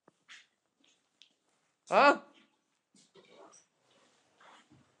啊？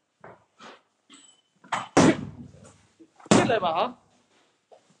进来吧啊！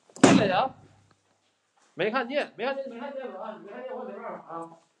进来呀！没看见，没看见，没看见了啊！你没看见我也没办法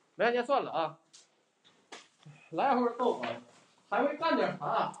啊，没看见算了啊。来回逗我，还会干点啥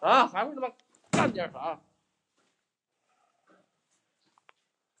啊？还会他妈干点啥？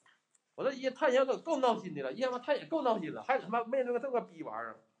我这一探险可够闹心的了，一他妈探险够闹心了，还他妈面对个这个逼玩意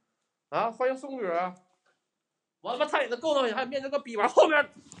儿啊！欢迎松哥，我他妈探险的够闹心，还面对个逼玩意儿，后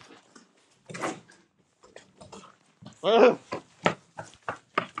面，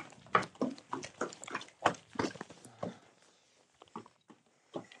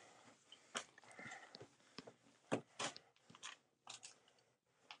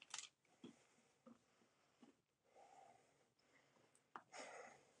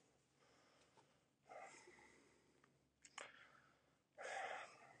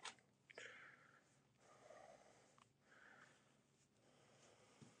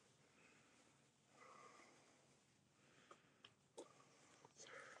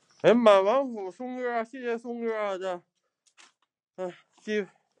哎，满王府松哥，谢谢松哥这，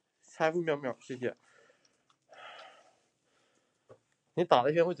财富渺渺，谢谢。你打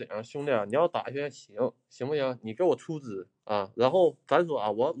一圈会怎样，兄弟啊？你要打一圈行不行？你给我出资啊，然后咱说啊，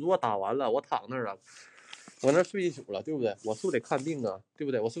我如果打完了，我躺那儿了，我那睡一宿了，对不对？我是不是得看病啊？对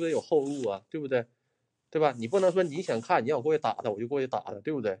不对？我是不是得有后路啊？对不对？对吧？你不能说你想看，你让我过去打他，我就过去打他，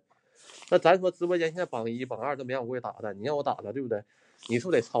对不对？那咱说直播间现在榜1、榜2都没让我过去打他，你让我打他，对不对？你是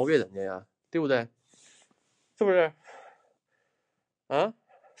不是得超越人家呀？对不对？是不是？啊，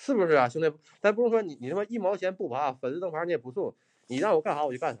是不是啊，兄弟？咱不是说你他妈1毛钱不拔，粉丝灯牌你也不送，你让我干啥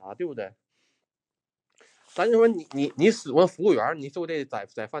我就干啥，对不对？咱就说你使唤服务员，你就得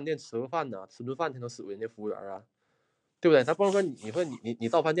在饭店吃个饭呢，吃顿饭才能使唤人家服务员啊，对不对？咱不能说你说你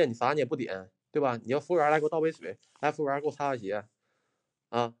到饭店你啥你也不点，对吧？你要服务员来给我倒杯水，来服务员给我擦擦鞋，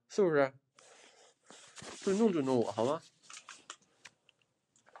啊，是不是？尊重我好吗？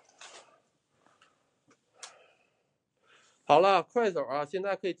好了，快手啊，现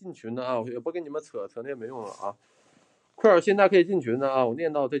在可以进群的啊，我也不跟你们扯那没用了啊。快手现在可以进群的啊，我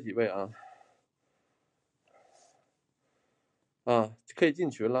念到这几位啊。可以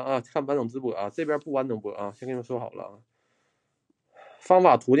进群了啊！看完整直播啊，这边不完整播啊，先跟你们说好了啊。方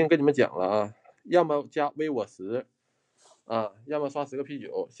法途径跟你们讲了啊，要么加微我10啊，要么刷10个啤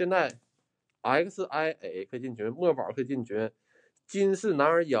酒。现在 XIA 可以进群，墨宝可以进群，金是男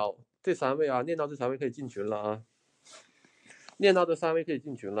儿妖这3位啊，念到这3位可以进群了啊，念到这3位可以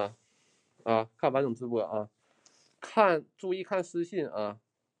进群了啊，看完整直播啊，注意看私信啊。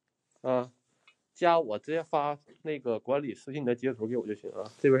加我直接发那个管理私信的截图给我就行啊。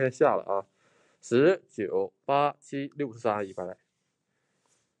这边先下了啊，10、9、8、7、6、3、1，拜拜。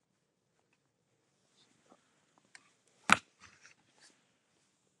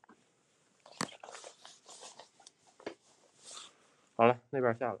好了，那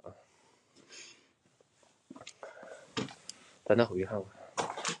边下了啊，咱再回去看看。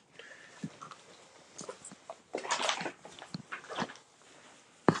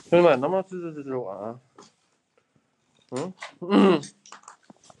兄弟们，能不能支持我啊？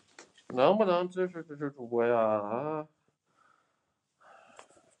能不能支持主播呀？啊！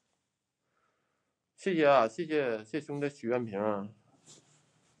谢谢啊，谢谢兄弟许愿瓶。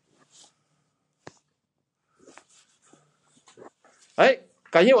哎，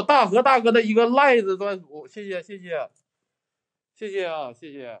感谢我大河大哥的一个赖子专属，谢谢啊，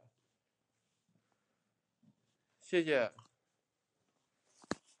谢谢。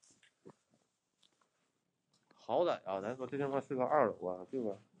好歹啊，咱说这他妈是个2楼啊，对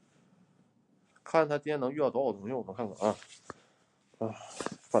吧？看他今天能遇到多少东西，我们看看啊。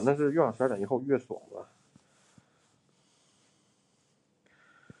反正是越往12点以后越爽吧。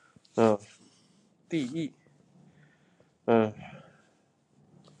DE，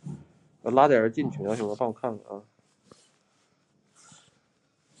拉点人进群啊，兄弟，帮我看看啊。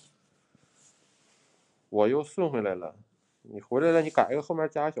我又顺回来了，你回来了，你改个后面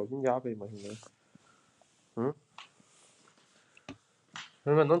加个小心加呗嘛，兄弟。兄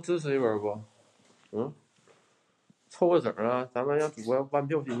弟们能支持一波不？凑个整啊，咱们让主播弯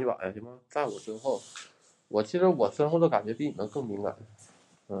票进一把呀，行吗？在我身后，其实我身后的感觉比你们更敏感。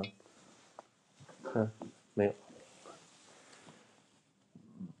没有。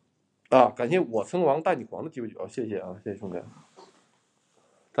感谢我称王带你狂的鸡尾酒，谢谢啊，谢谢兄弟。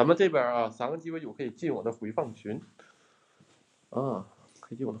咱们这边啊，3个鸡尾酒可以进我的回放群啊，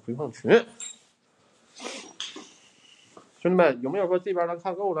可以进我的回放群。兄弟们，有没有说这边咱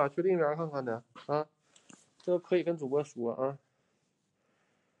看够了，去另一边看看的啊？这个可以跟主播说啊。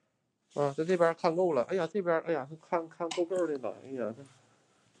在这边看够了，哎呀，这边哎呀，看够的了，哎呀，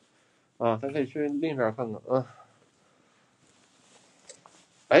咱可以去另一边看看啊。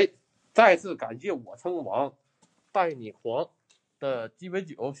哎，再次感谢我称王带你狂的鸡尾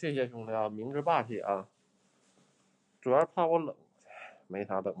酒，谢谢兄弟啊，明着霸气啊。主要怕我冷，没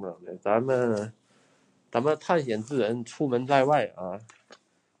啥冷不冷的，咱们探险之人出门在外啊，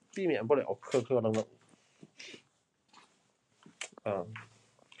避免不了磕冷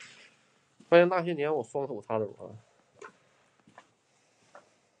欢迎那些年我双手插兜啊。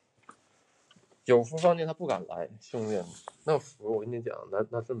有福放箭他不敢来，兄弟，那福我跟你讲，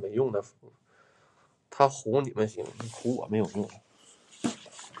那是没用的福，他唬你们行，唬我没有用。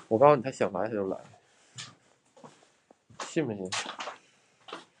我告诉你，他想来他就来，信不信？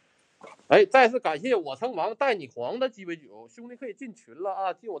哎，再次感谢我称王带你狂的鸡尾酒，兄弟可以进群了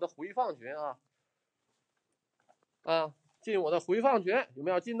啊，进我的回放群啊，进我的回放群，有没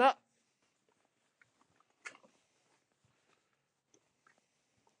有进的？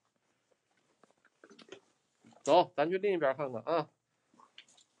走，咱去另一边看看啊。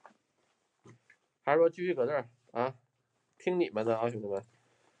还说继续搁这儿啊，听你们的啊，兄弟们，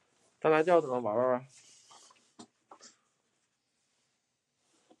咱俩叫怎么玩玩啊？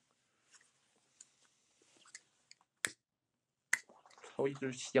抽一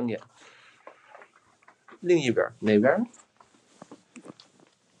支香烟。另一边哪边？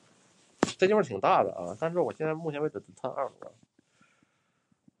这地方挺大的啊，但是我现在目前为止只看2楼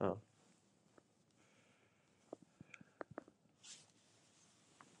啊。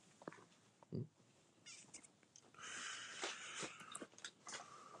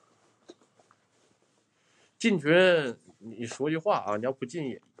进群你说句话啊，你要不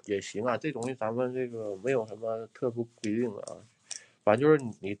进也行啊，这东西咱们这个没有什么特殊规定啊，反正就是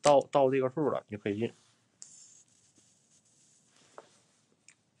你到这个数了，你就可以进。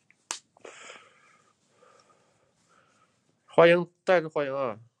欢迎，再次欢迎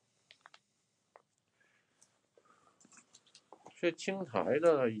啊！是青台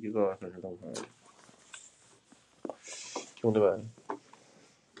的一个粉丝灯牌，兄弟们，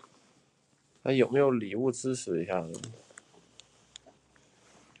还有没有礼物支持一下子？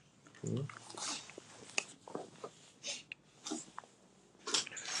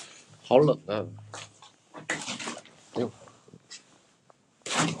好冷啊！哎呦，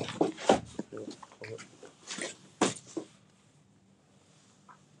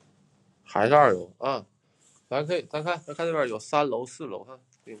还是2楼啊！咱看这边有3楼、4楼，看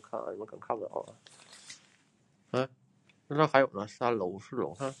给你看啊，你们可能看不着啊。那还有呢，3楼、4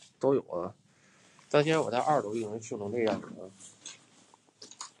楼，看都有啊。但现在我在2楼已经修成这样子了，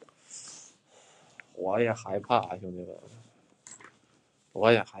我也害怕，兄弟们，我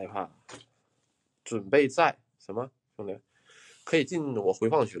也害怕。准备在什么，兄弟？可以进我回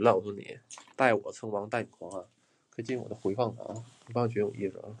放群了。我说你带我称王带你狂啊，可以进我的回放啊，回放群有意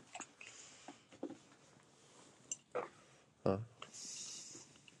思啊。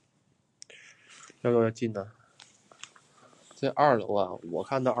要不要进呢？这2楼啊，我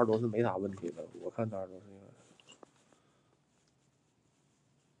看到2楼是没啥问题的，我看到2楼是应该。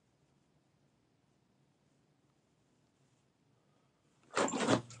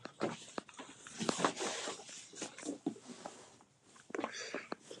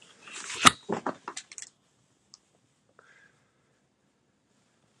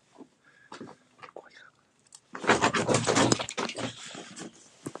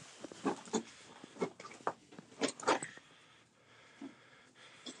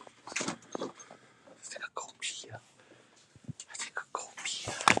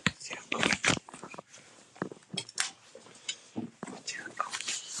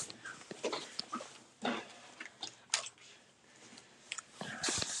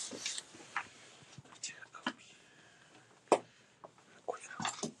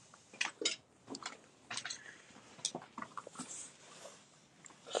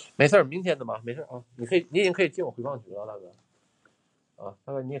没事，明天的吧，没事啊。你已经可以进我回放群了，大哥。啊，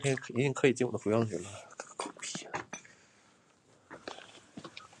大哥，你已经可以进我的回放群了。狗屁啊！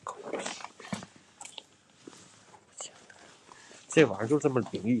狗屁！这玩意儿就这么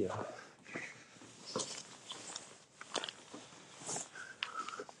灵异啊！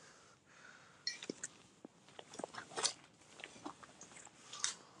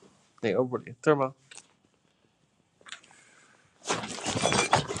哪个屋里？这儿吗？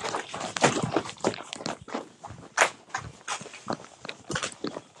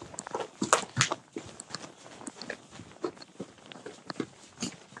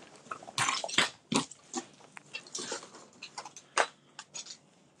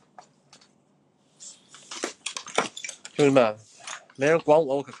兄弟们，没人管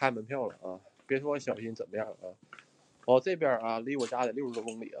我，我可开门票了啊！别说我小心怎么样啊！我这边啊，离我家得60多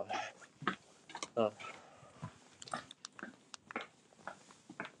公里啊。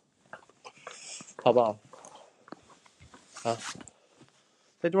好不好？啊，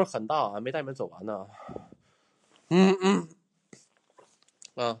这地方很大啊，没带你们走完呢。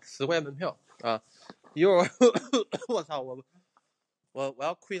10块钱门票啊！一会儿我操，我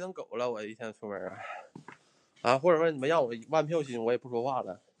要亏成狗了，我一天出门啊！或者说你们让我万票薪，我也不说话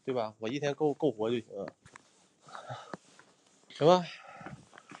了，对吧？我一天够活就行了，行吧？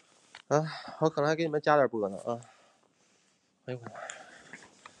我可能还给你们加点播呢啊！哎呦我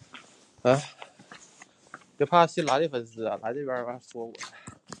妈！别怕新来的粉丝啊，来这边说我。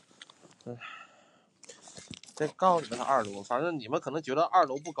再告诉你们是2楼，反正你们可能觉得2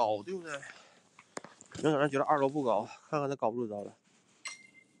楼不高，对不对？你们可能觉得2楼不高，看看这高度就知道了。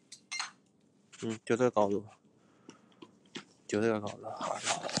就这个高度，就这个高度。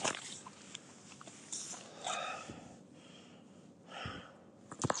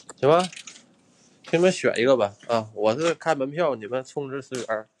行吧，给你们选一个吧啊！我是开门票，你们充值10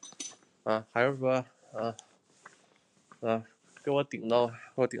元啊，还是说给我顶到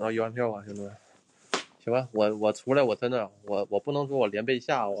1万票啊，兄弟们！行吧，我出来，我真的我不能说我连被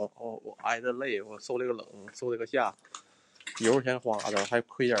吓，我挨着累，我受这个冷，受这个吓，油钱花的还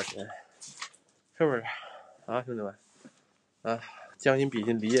亏点钱，是不是啊，兄弟们？啊，将心比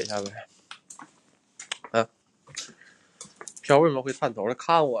心，理解一下呗。啊，飘为什么会探头？他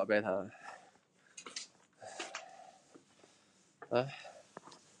看我呗，他。啊，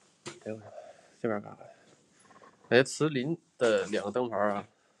哎呦，这边干啥？哎，慈林的2个灯牌啊，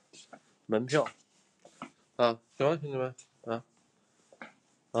门票啊，行吧，兄弟们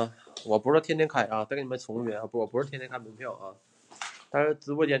啊，我不是天天开啊，再给你们重复一遍啊，我不是天天开门票啊，但是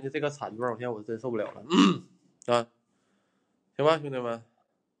直播间的这个惨状，现在我真受不了了啊，行吧，兄弟们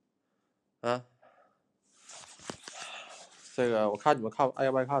啊，这个我看你们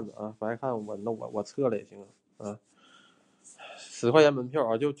爱不爱看的啊，不爱看我撤了也行啊，10块钱门票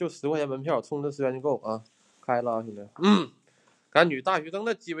啊，就10块钱门票，充值10元就够啊，开了啊，兄弟，赶女大学生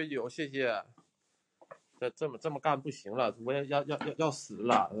的鸡尾酒，谢谢。这么干不行了，我要死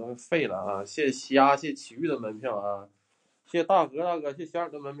了，废了啊！谢谢虾，谢谢奇遇的门票啊，谢谢大哥，谢谢小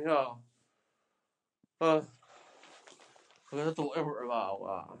冉的门票。我给他躲一会儿吧，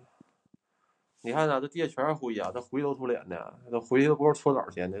你看这地下全是灰啊，这灰都出脸的，这灰都不知道搓澡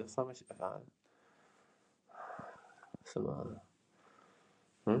钱的，上面写啥？什么？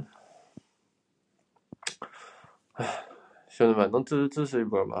兄弟们能支持一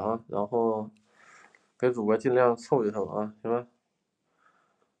波吧啊！然后给主播尽量凑一凑啊，行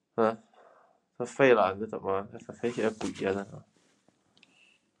吧？这废了，这怎么？这谁写鬼呀？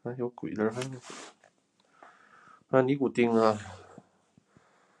这有鬼字还有尼古丁啊！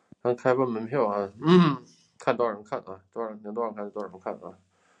咱开办门票啊，看多少人看啊，多少人看多少人看啊，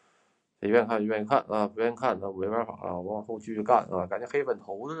谁愿意看就愿意看啊，不愿意看那我没办法啊，我往后继续干啊。感谢黑粉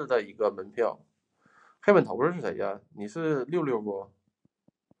头子的一个门票，黑粉头子是谁呀？你是66不？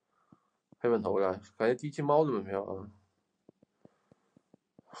黑粉头子，感谢机器猫的门票啊。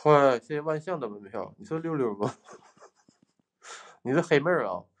坏，谢谢万象的门票，你是66不？你是黑妹儿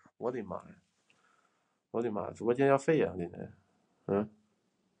啊！我的妈呀，直播间要废呀，今天，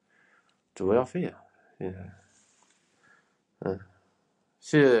直播要废呀，今天，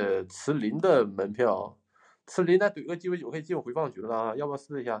谢谢慈林的门票，慈林再怼个鸡尾酒可以进我回放群了啊，要不要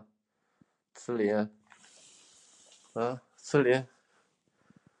试一下？慈林，慈林，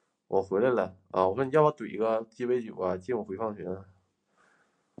我回来了啊！我说你要不要怼个鸡尾酒啊，进我回放群啊？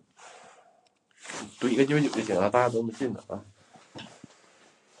怼一个鸡尾酒就行了，大家都能进的啊。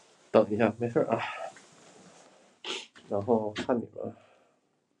等一下，没事啊。然后看你们，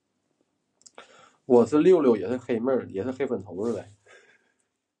我是66，也是黑妹儿，也是黑粉头子呗。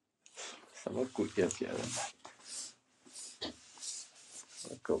什么鬼呀，天呐！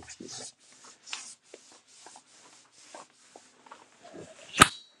狗屁！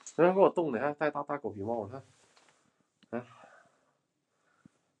有人给我冻的，还戴大狗皮帽，看，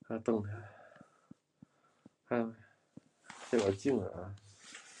还冻的，看这块镜子啊。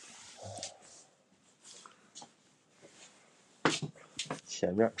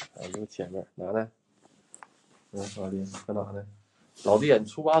前面啊，这个前面拿来，老弟，搁哪呢？老弟，你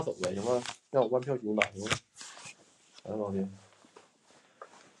出把手呗，行吗？让我万票金吧，行吗？老弟，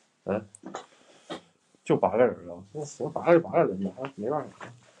就8个人啊，那行，8个人吧，没办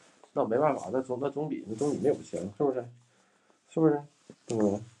法，那我没办法，那总比没有强，是不是？是不是？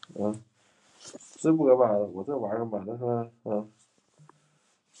直播吧，我这玩意儿吧，那说，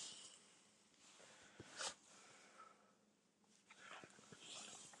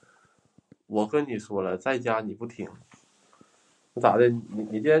我跟你说了，在家你不听，那咋的？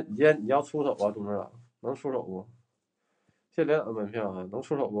你今天你要出手啊，董事长，能出手不？谢连长的门票啊，能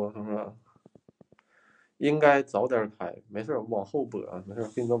出手不，董事长？应该早点开，没事，往后播啊，没事，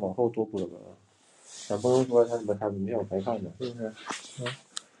斌哥往后多播播啊。咱不能说像你们开门票白看的，是不是？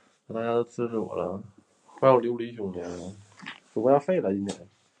大家都支持我了，欢迎琉璃兄弟，主播要废了今天，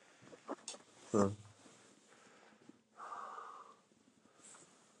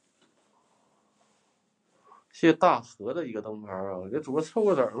谢谢大河的一个灯牌啊，给主播凑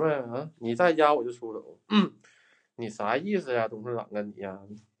个整呗啊！你在家我就出手，你啥意思呀，董事长啊你呀？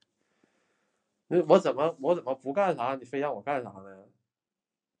那我怎么不干啥，你非让我干啥呢？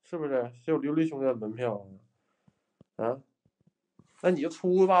是不是？就琉璃兄弟的门票啊？那你就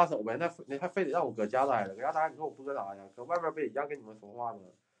出把手呗，那还非得让我搁家待着，搁家待着你说我不搁啥呀？搁外边不也一样跟你们说话吗？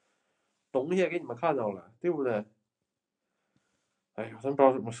东西给你们看着了，对不对？哎呀，真不知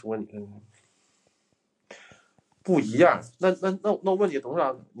道怎么说你了。不一样，那我问你，董事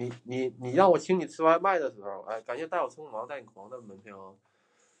长，你让我请你吃外卖的时候，哎，感谢带我匆忙带你狂的门票，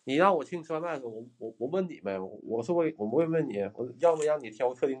你让我请你吃外卖的时候，我问你们，我说我不会问你，我要么让你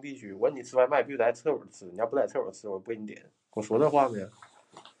挑特定地区，我问你吃外卖必须在厕所吃，你要不在厕所吃，我不给你点。我说这话没？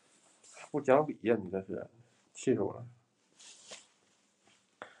不讲理呀，你这是，气死我了！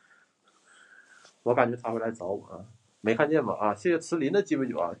我感觉他会来找我啊，没看见吧？啊，谢谢慈林的鸡尾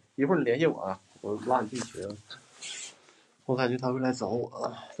酒啊，一会儿你联系我啊，我拉你进群。我感觉他会来找我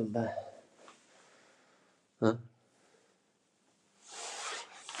啊，怎么办？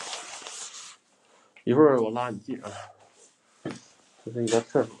一会儿我拉你进啊。这是一个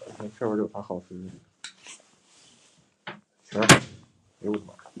厕所，厕所有啥好吃的？行，哎呦我的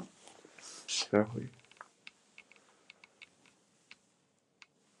妈！全回。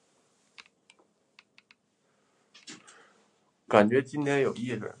感觉今天有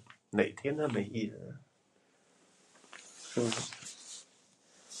意思，哪天他没意思？是不是？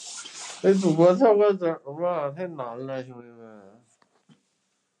那主播凑个整吧，太难了，兄弟们。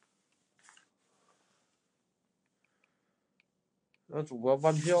让主播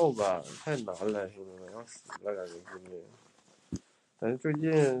办票吧，太难了，兄弟们，要死了，感觉最近。感觉最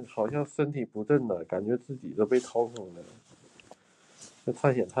近好像身体不振了，感觉自己都被掏空了。这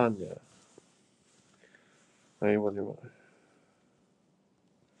探险探去。哎呦我的妈！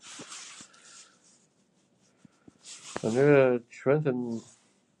我这个全身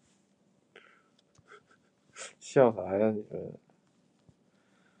笑啥呀？你们？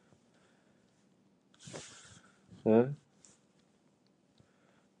嗯？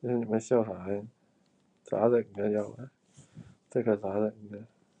那你们笑啥呀？咋整啊？要啊？这可咋整呢？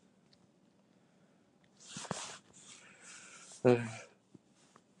哎，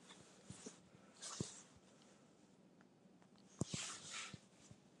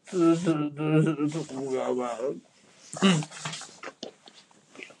支持主播吧！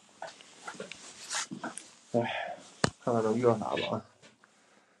哎，看看能遇到啥吧。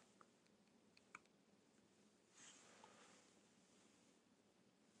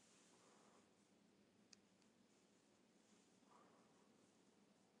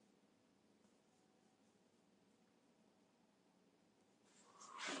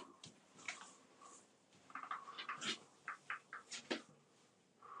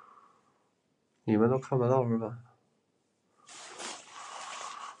你们都看不到是吧？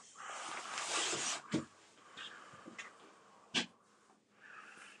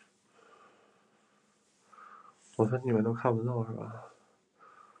我说你们都看不到是吧？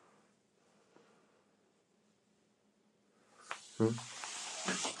嗯。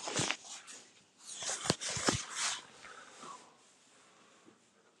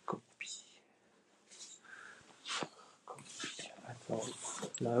狗屁！狗屁！来找我，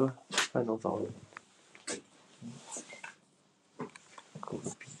来吧，看能找你。狗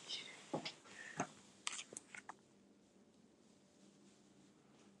屁！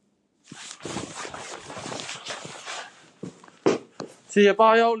谢谢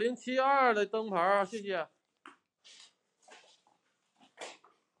81072的灯牌啊，谢谢。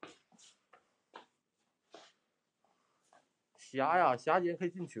霞呀，霞姐可以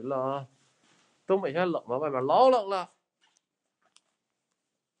进群了啊！东北现在冷吗？外面老冷了。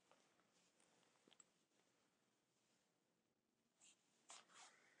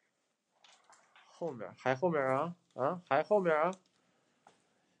后面还后面啊？啊，还后面啊？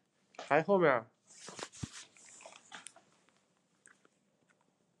还后面？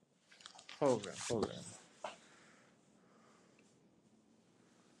后面后面。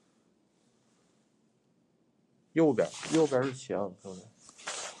右边是墙，兄弟。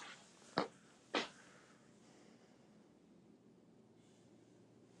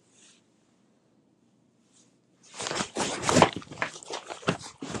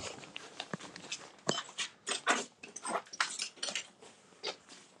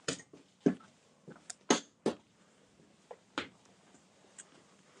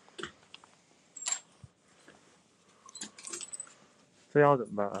这要怎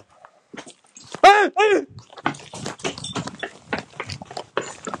么办啊？哎哎！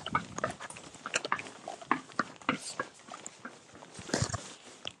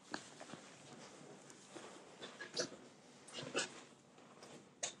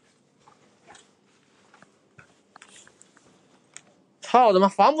操他妈，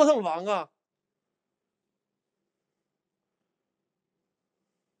防不胜防啊！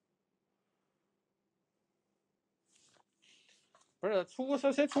不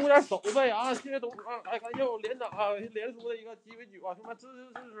是谁出点手呗啊！谢谢董事长，哎，感谢我连长啊，连出的一个鸡尾酒啊，兄弟们支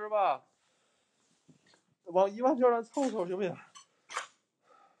持吧，往10000票上凑凑行不行？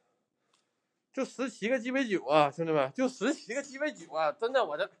就17个鸡尾酒啊，兄弟们，就17个鸡尾酒啊！真的，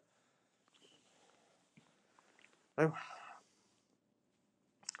我这，哎呦，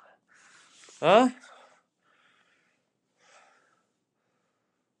啊，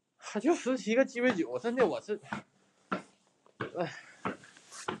就17个鸡尾酒，真的我是，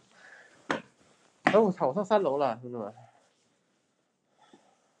哎，我操，我上3楼了，兄弟们。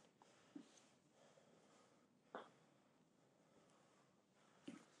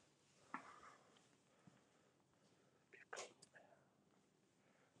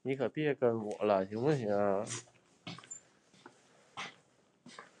你可别跟我了，行不行？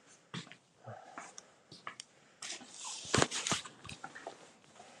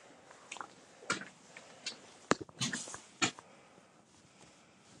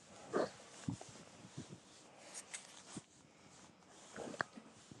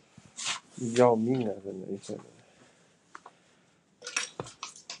要命啊！真的是。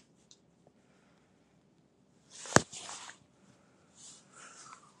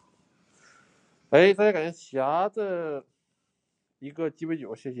哎，大家感谢匣子一个鸡尾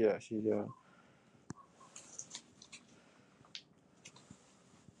酒，谢谢谢谢。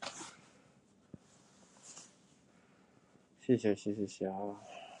谢谢谢谢匣。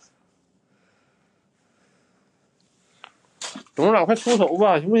董事长快出手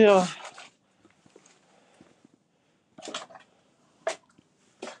吧，行不行？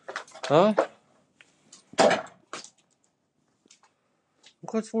啊！你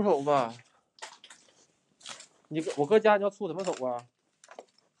快出手吧！我搁家你要出什么手啊？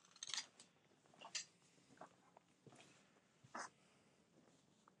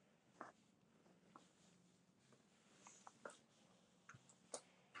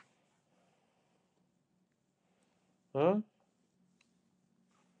嗯，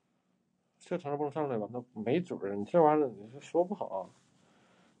这成不能上来吧？那没准儿，你这玩意儿你是说不好，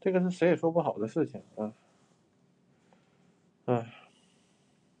这个是谁也说不好的事情啊。哎，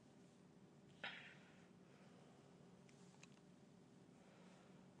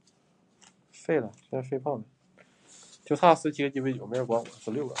废了，现在废炮呢，就差17个鸡尾酒，没人管我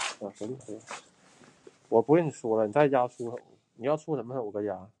，16个啊，16个。我不跟你说了，你在家出手，你要出什么手？我搁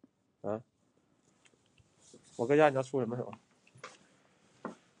家，啊，我搁家你要出什么手？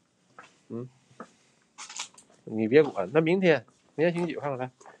嗯，你别管，那明天星期几看看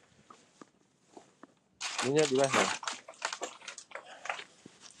来？明天礼拜3。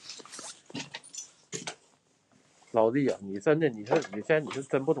老弟啊，你真的，你现在你是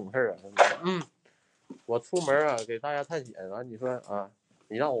真不懂事儿啊！我出门啊，给大家探险，完你说啊，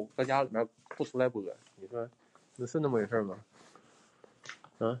你让我搁家里面不出来播，你说那是那么回事吗？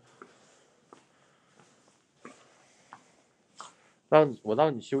啊，让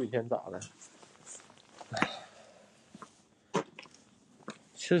你休几天咋了？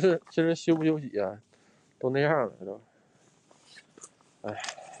其实休不休息啊，都那样了都。哎，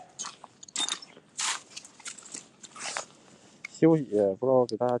休息不知道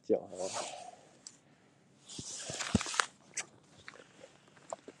给大家讲啥。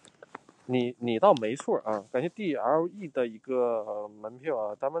你倒没错啊，感谢 DLE 的一个门票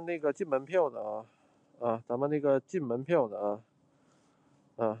啊，咱们那个进门票的咱们那个进门票的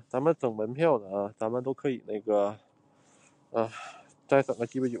咱们整门票的咱们都可以那个再整个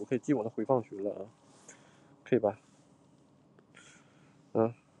鸡尾酒可以进我的回放群了啊，可以吧？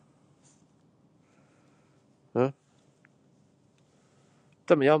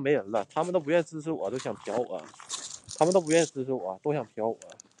这么要没人了，他们都不愿意支持我，都想嫖我，他们都不愿意支持我，都想嫖我。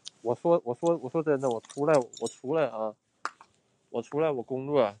我说真的，我出来啊，我出来我工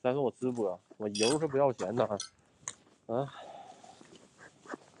作，但是我直播，我油是不要钱的啊，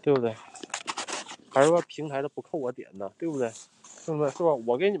对不对？还是说平台的不扣我点呢，对不对？兄弟们，是吧？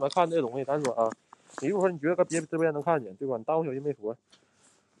我给你们看这东西，咱说啊，你如果说你觉得搁别的直播间能看见，对吧？你当我小心没说，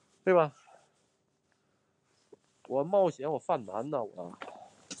对吧？我冒险，我犯难呢，我。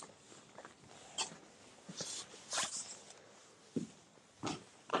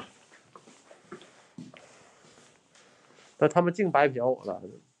但他们净白嫖我了。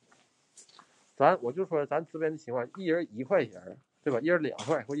我就说咱这边的情况，一人1块钱，对吧？一人2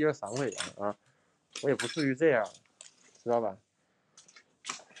块或一人3块钱啊，我也不至于这样，知道吧？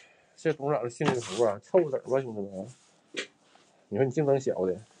这董事长的幸运图啊，凑合点吧，兄弟们。你说你净整小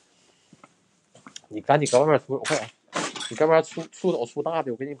的，你赶紧搁外面出手快，你搁外面出手出大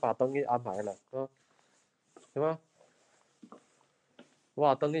的，我给你把灯给你安排了啊，行吧？我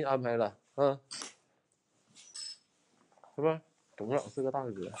把灯给你安排了啊，是吧？董事长是个大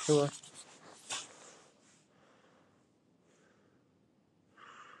哥，是吧？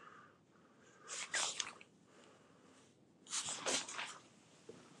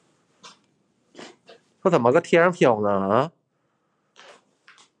这怎么个天上飘呢啊？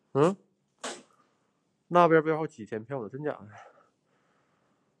那边标好几千票呢，真假的？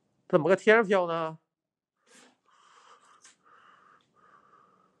怎么搁天上飘呢？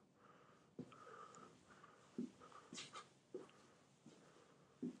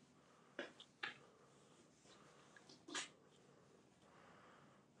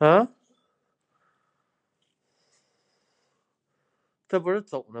啊？这不是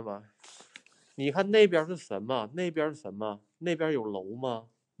走呢吗？你看那边是什么？那边是什么？那边有楼吗？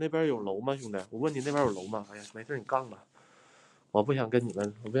那边有楼吗，兄弟？我问你，那边有楼吗？哎呀，没事，你杠吧。我不想跟你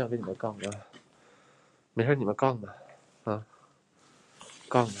们杠啊。没事，你们杠吧，啊，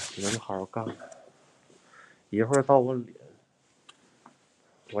杠吧，你们就好好杠吧。一会儿到我脸，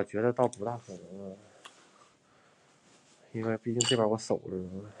我觉得倒不大可能啊，因为毕竟这边我守着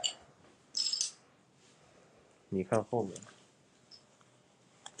呢。你看后面，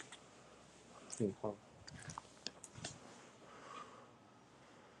你看。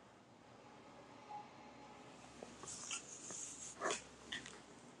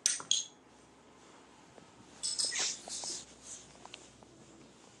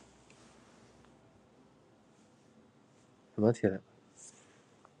什么贴？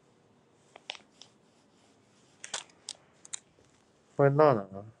放在那呢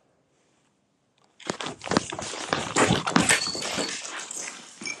啊？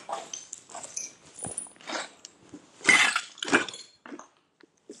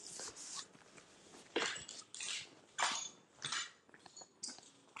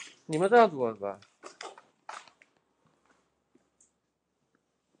你们这样做吧。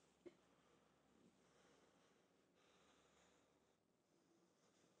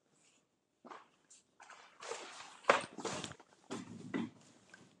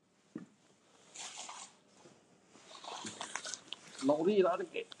老弟，咱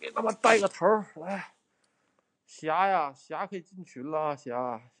给他们带个头来。霞呀，霞可以进群了啊！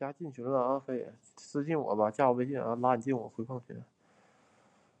霞进群了啊！可以私信我吧，加我微信啊，拉你进我回放群。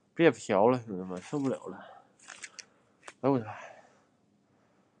别嫖了，兄弟们，受不了了！哎我操！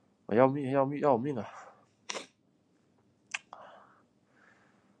我要命要我命啊！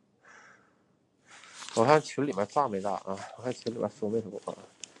我看群里面炸没炸啊？我看群里面说没说啊？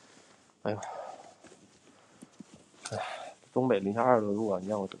哎呦，哎，东北零下20多度啊！你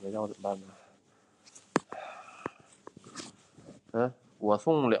让我怎么办呢？嗯，我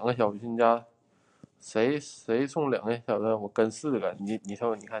送2个小心家，谁送2个小的？我跟4个，你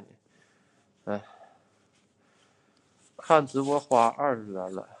瞅你看你，哎，看直播花20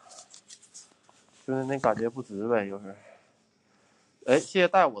元了，就是那感觉不值呗，就是。哎，谢谢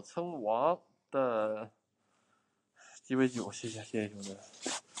带我称王的鸡尾酒，谢谢兄弟。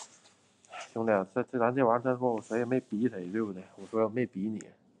兄弟，这咱这玩意儿，咱说我谁也没逼谁，对不对？我说我没逼你，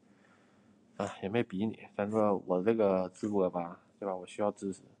啊，也没逼你。咱说我这个直播吧，对吧？我需要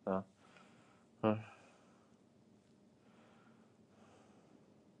支持啊，嗯，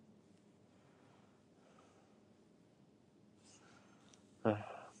哎，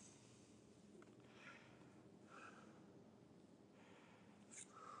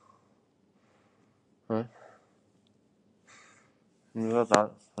嗯，你说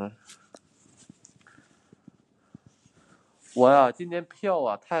咱，我呀，今天票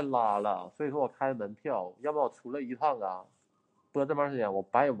啊太拉了，所以说我开门票，要不然我出来一趟啊，播这么长时间我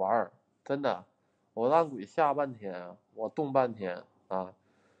白玩，真的，我让鬼吓半天，我冻半天啊。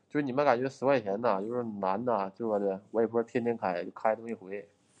就是你们感觉10块钱呢，就是难呐，是吧的？我也不是天天开，就开这么一回。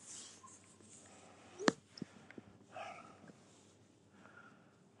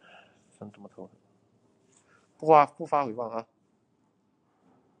真他妈头疼！不发回放啊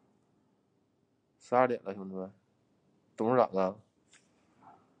！12点了，兄弟们，董事长啊，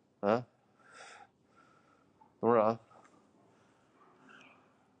啊，董事长，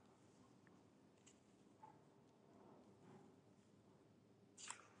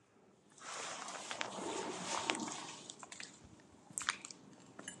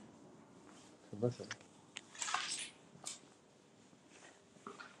什么时候？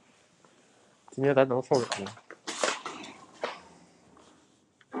今天咱能送2个？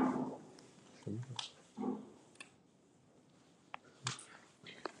什么时候？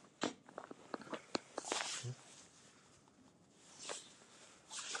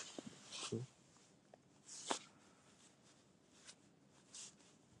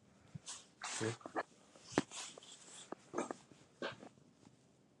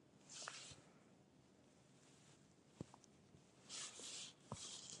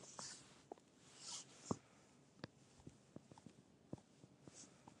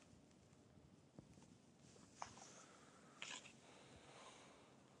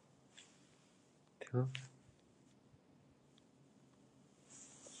停。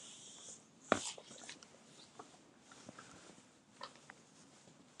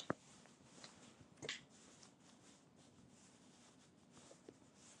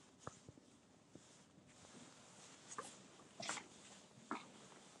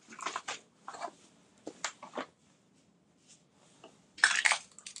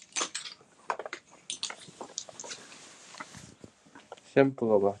先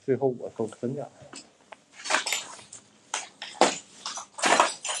播吧，最后我分点。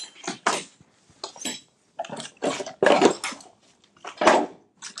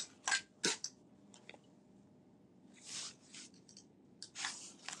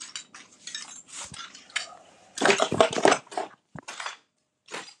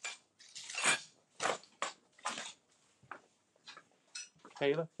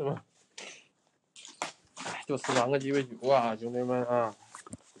黑了是吧？哎，就吃3个鸡尾酒啊，兄弟们啊，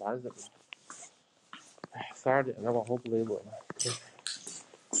难死了。哎，12点了，往后播一播吧。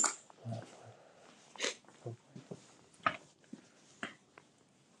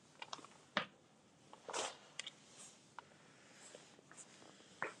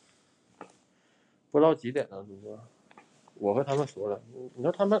不知道几点了，主播。我和他们说了，你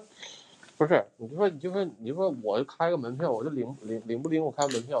说他们不是，你说我开个门票，我就领不领我开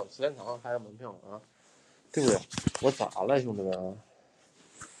门票，时间长了开个门票啊，对不对？我咋了，兄弟们啊？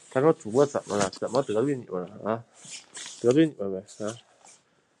他说主播怎么了？怎么得罪你们了啊？得罪你们呗啊？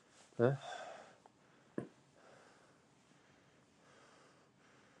嗯。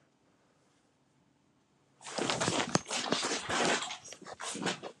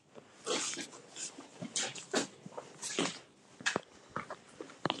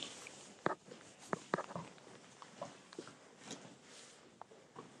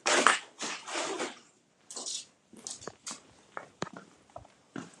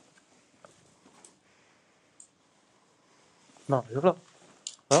哪去了？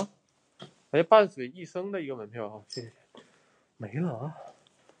啊？哎，伴随一生的一个门票啊，谢谢。没了啊！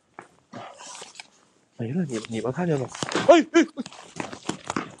没了，你们看见吗？哎！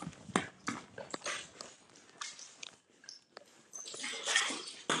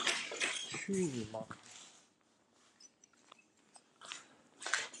去你妈！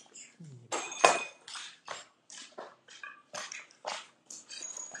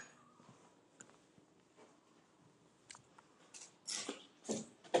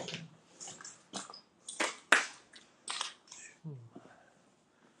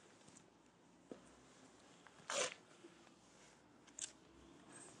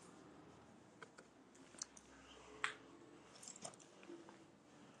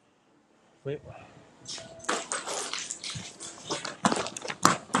没有。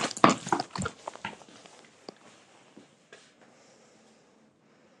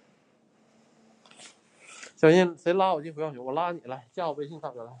小心谁拉我进回放群？我拉你来，加我微信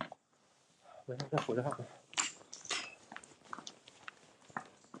大哥来。没事，再回来看看。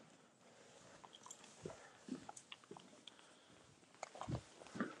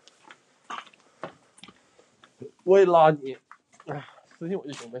我也拉你，哎，私信我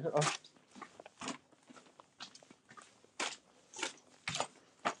就行，没事啊。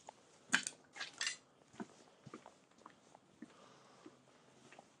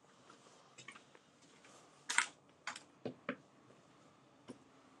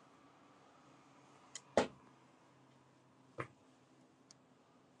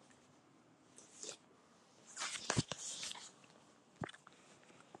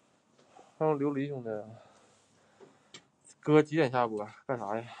还有琉璃兄弟，哥几点下播？干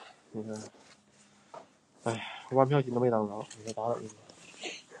啥呀？你看，哎，弯票金都没当着，你说咋整的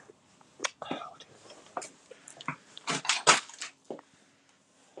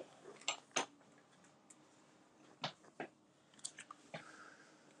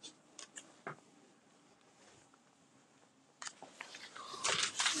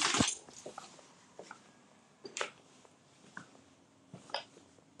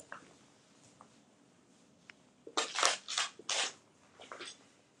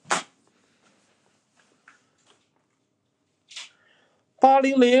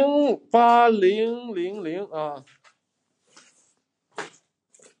？8000啊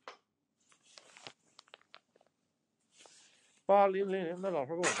！8000，那老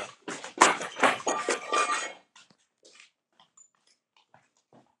头跟我说。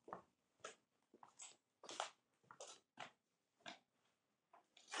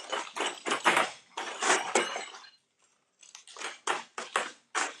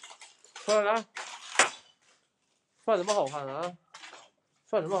算了，算什么好看啊？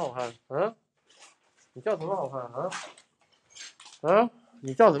算什么好看？啊？你叫什么好看啊？啊？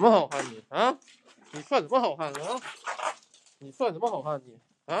你叫什么好看你？啊？你算什么好看啊？你算什么好看你？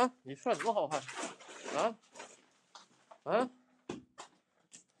啊？你算什么好看？啊？啊？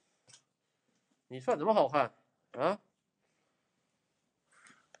你算什么好看？啊？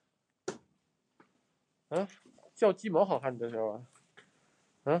啊？叫鸡毛好看你这时候啊？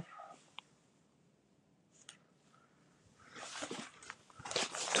啊？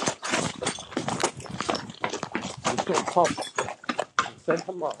你这我操！你真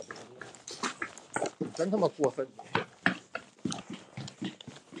他妈的，真他妈过分！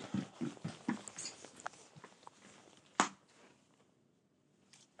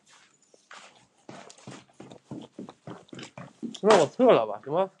那我撤了吧，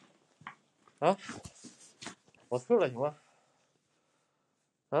行吗？啊，我撤了，行吗？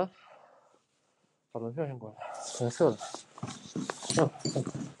啊，把门票先关了，我撤了。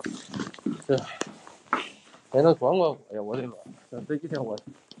这还能管我呀！我的妈！这几天我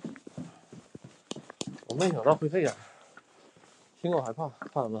没想到会这样，听我害怕，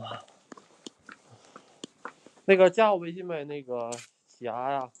怕什么？那个加我微信呗，那个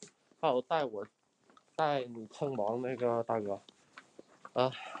霞呀，还有带你称王那个大哥啊，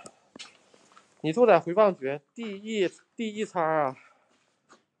你住在回放区第一叉啊，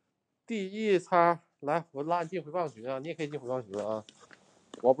第一叉，来，我拉你进回放区啊，你也可以进回放区啊。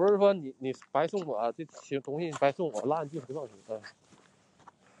我不是说你白送我、啊、这些东西，你白送我，拉你进回放区啊。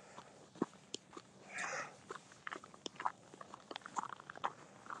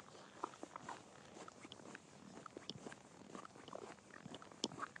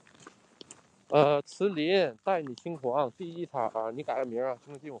慈林带你轻狂第一叉啊，你改个名啊，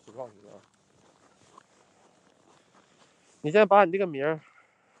就能进我回放区啊。你现在把你这个名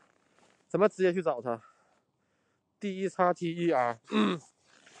怎么直接去找他？第一叉 TER，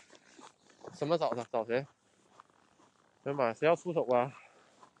怎么找他？找谁？哎呀妈，谁要出手啊？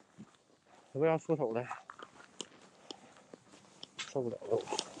什么要出手的？受不了了，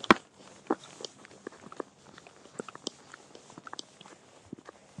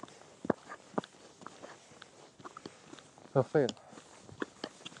快废了。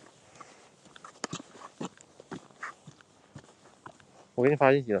我给你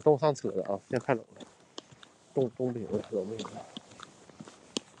发信息了，等我上车了啊！现在太冷了，冻不行了，冷不行了。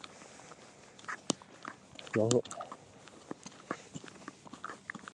凉爽。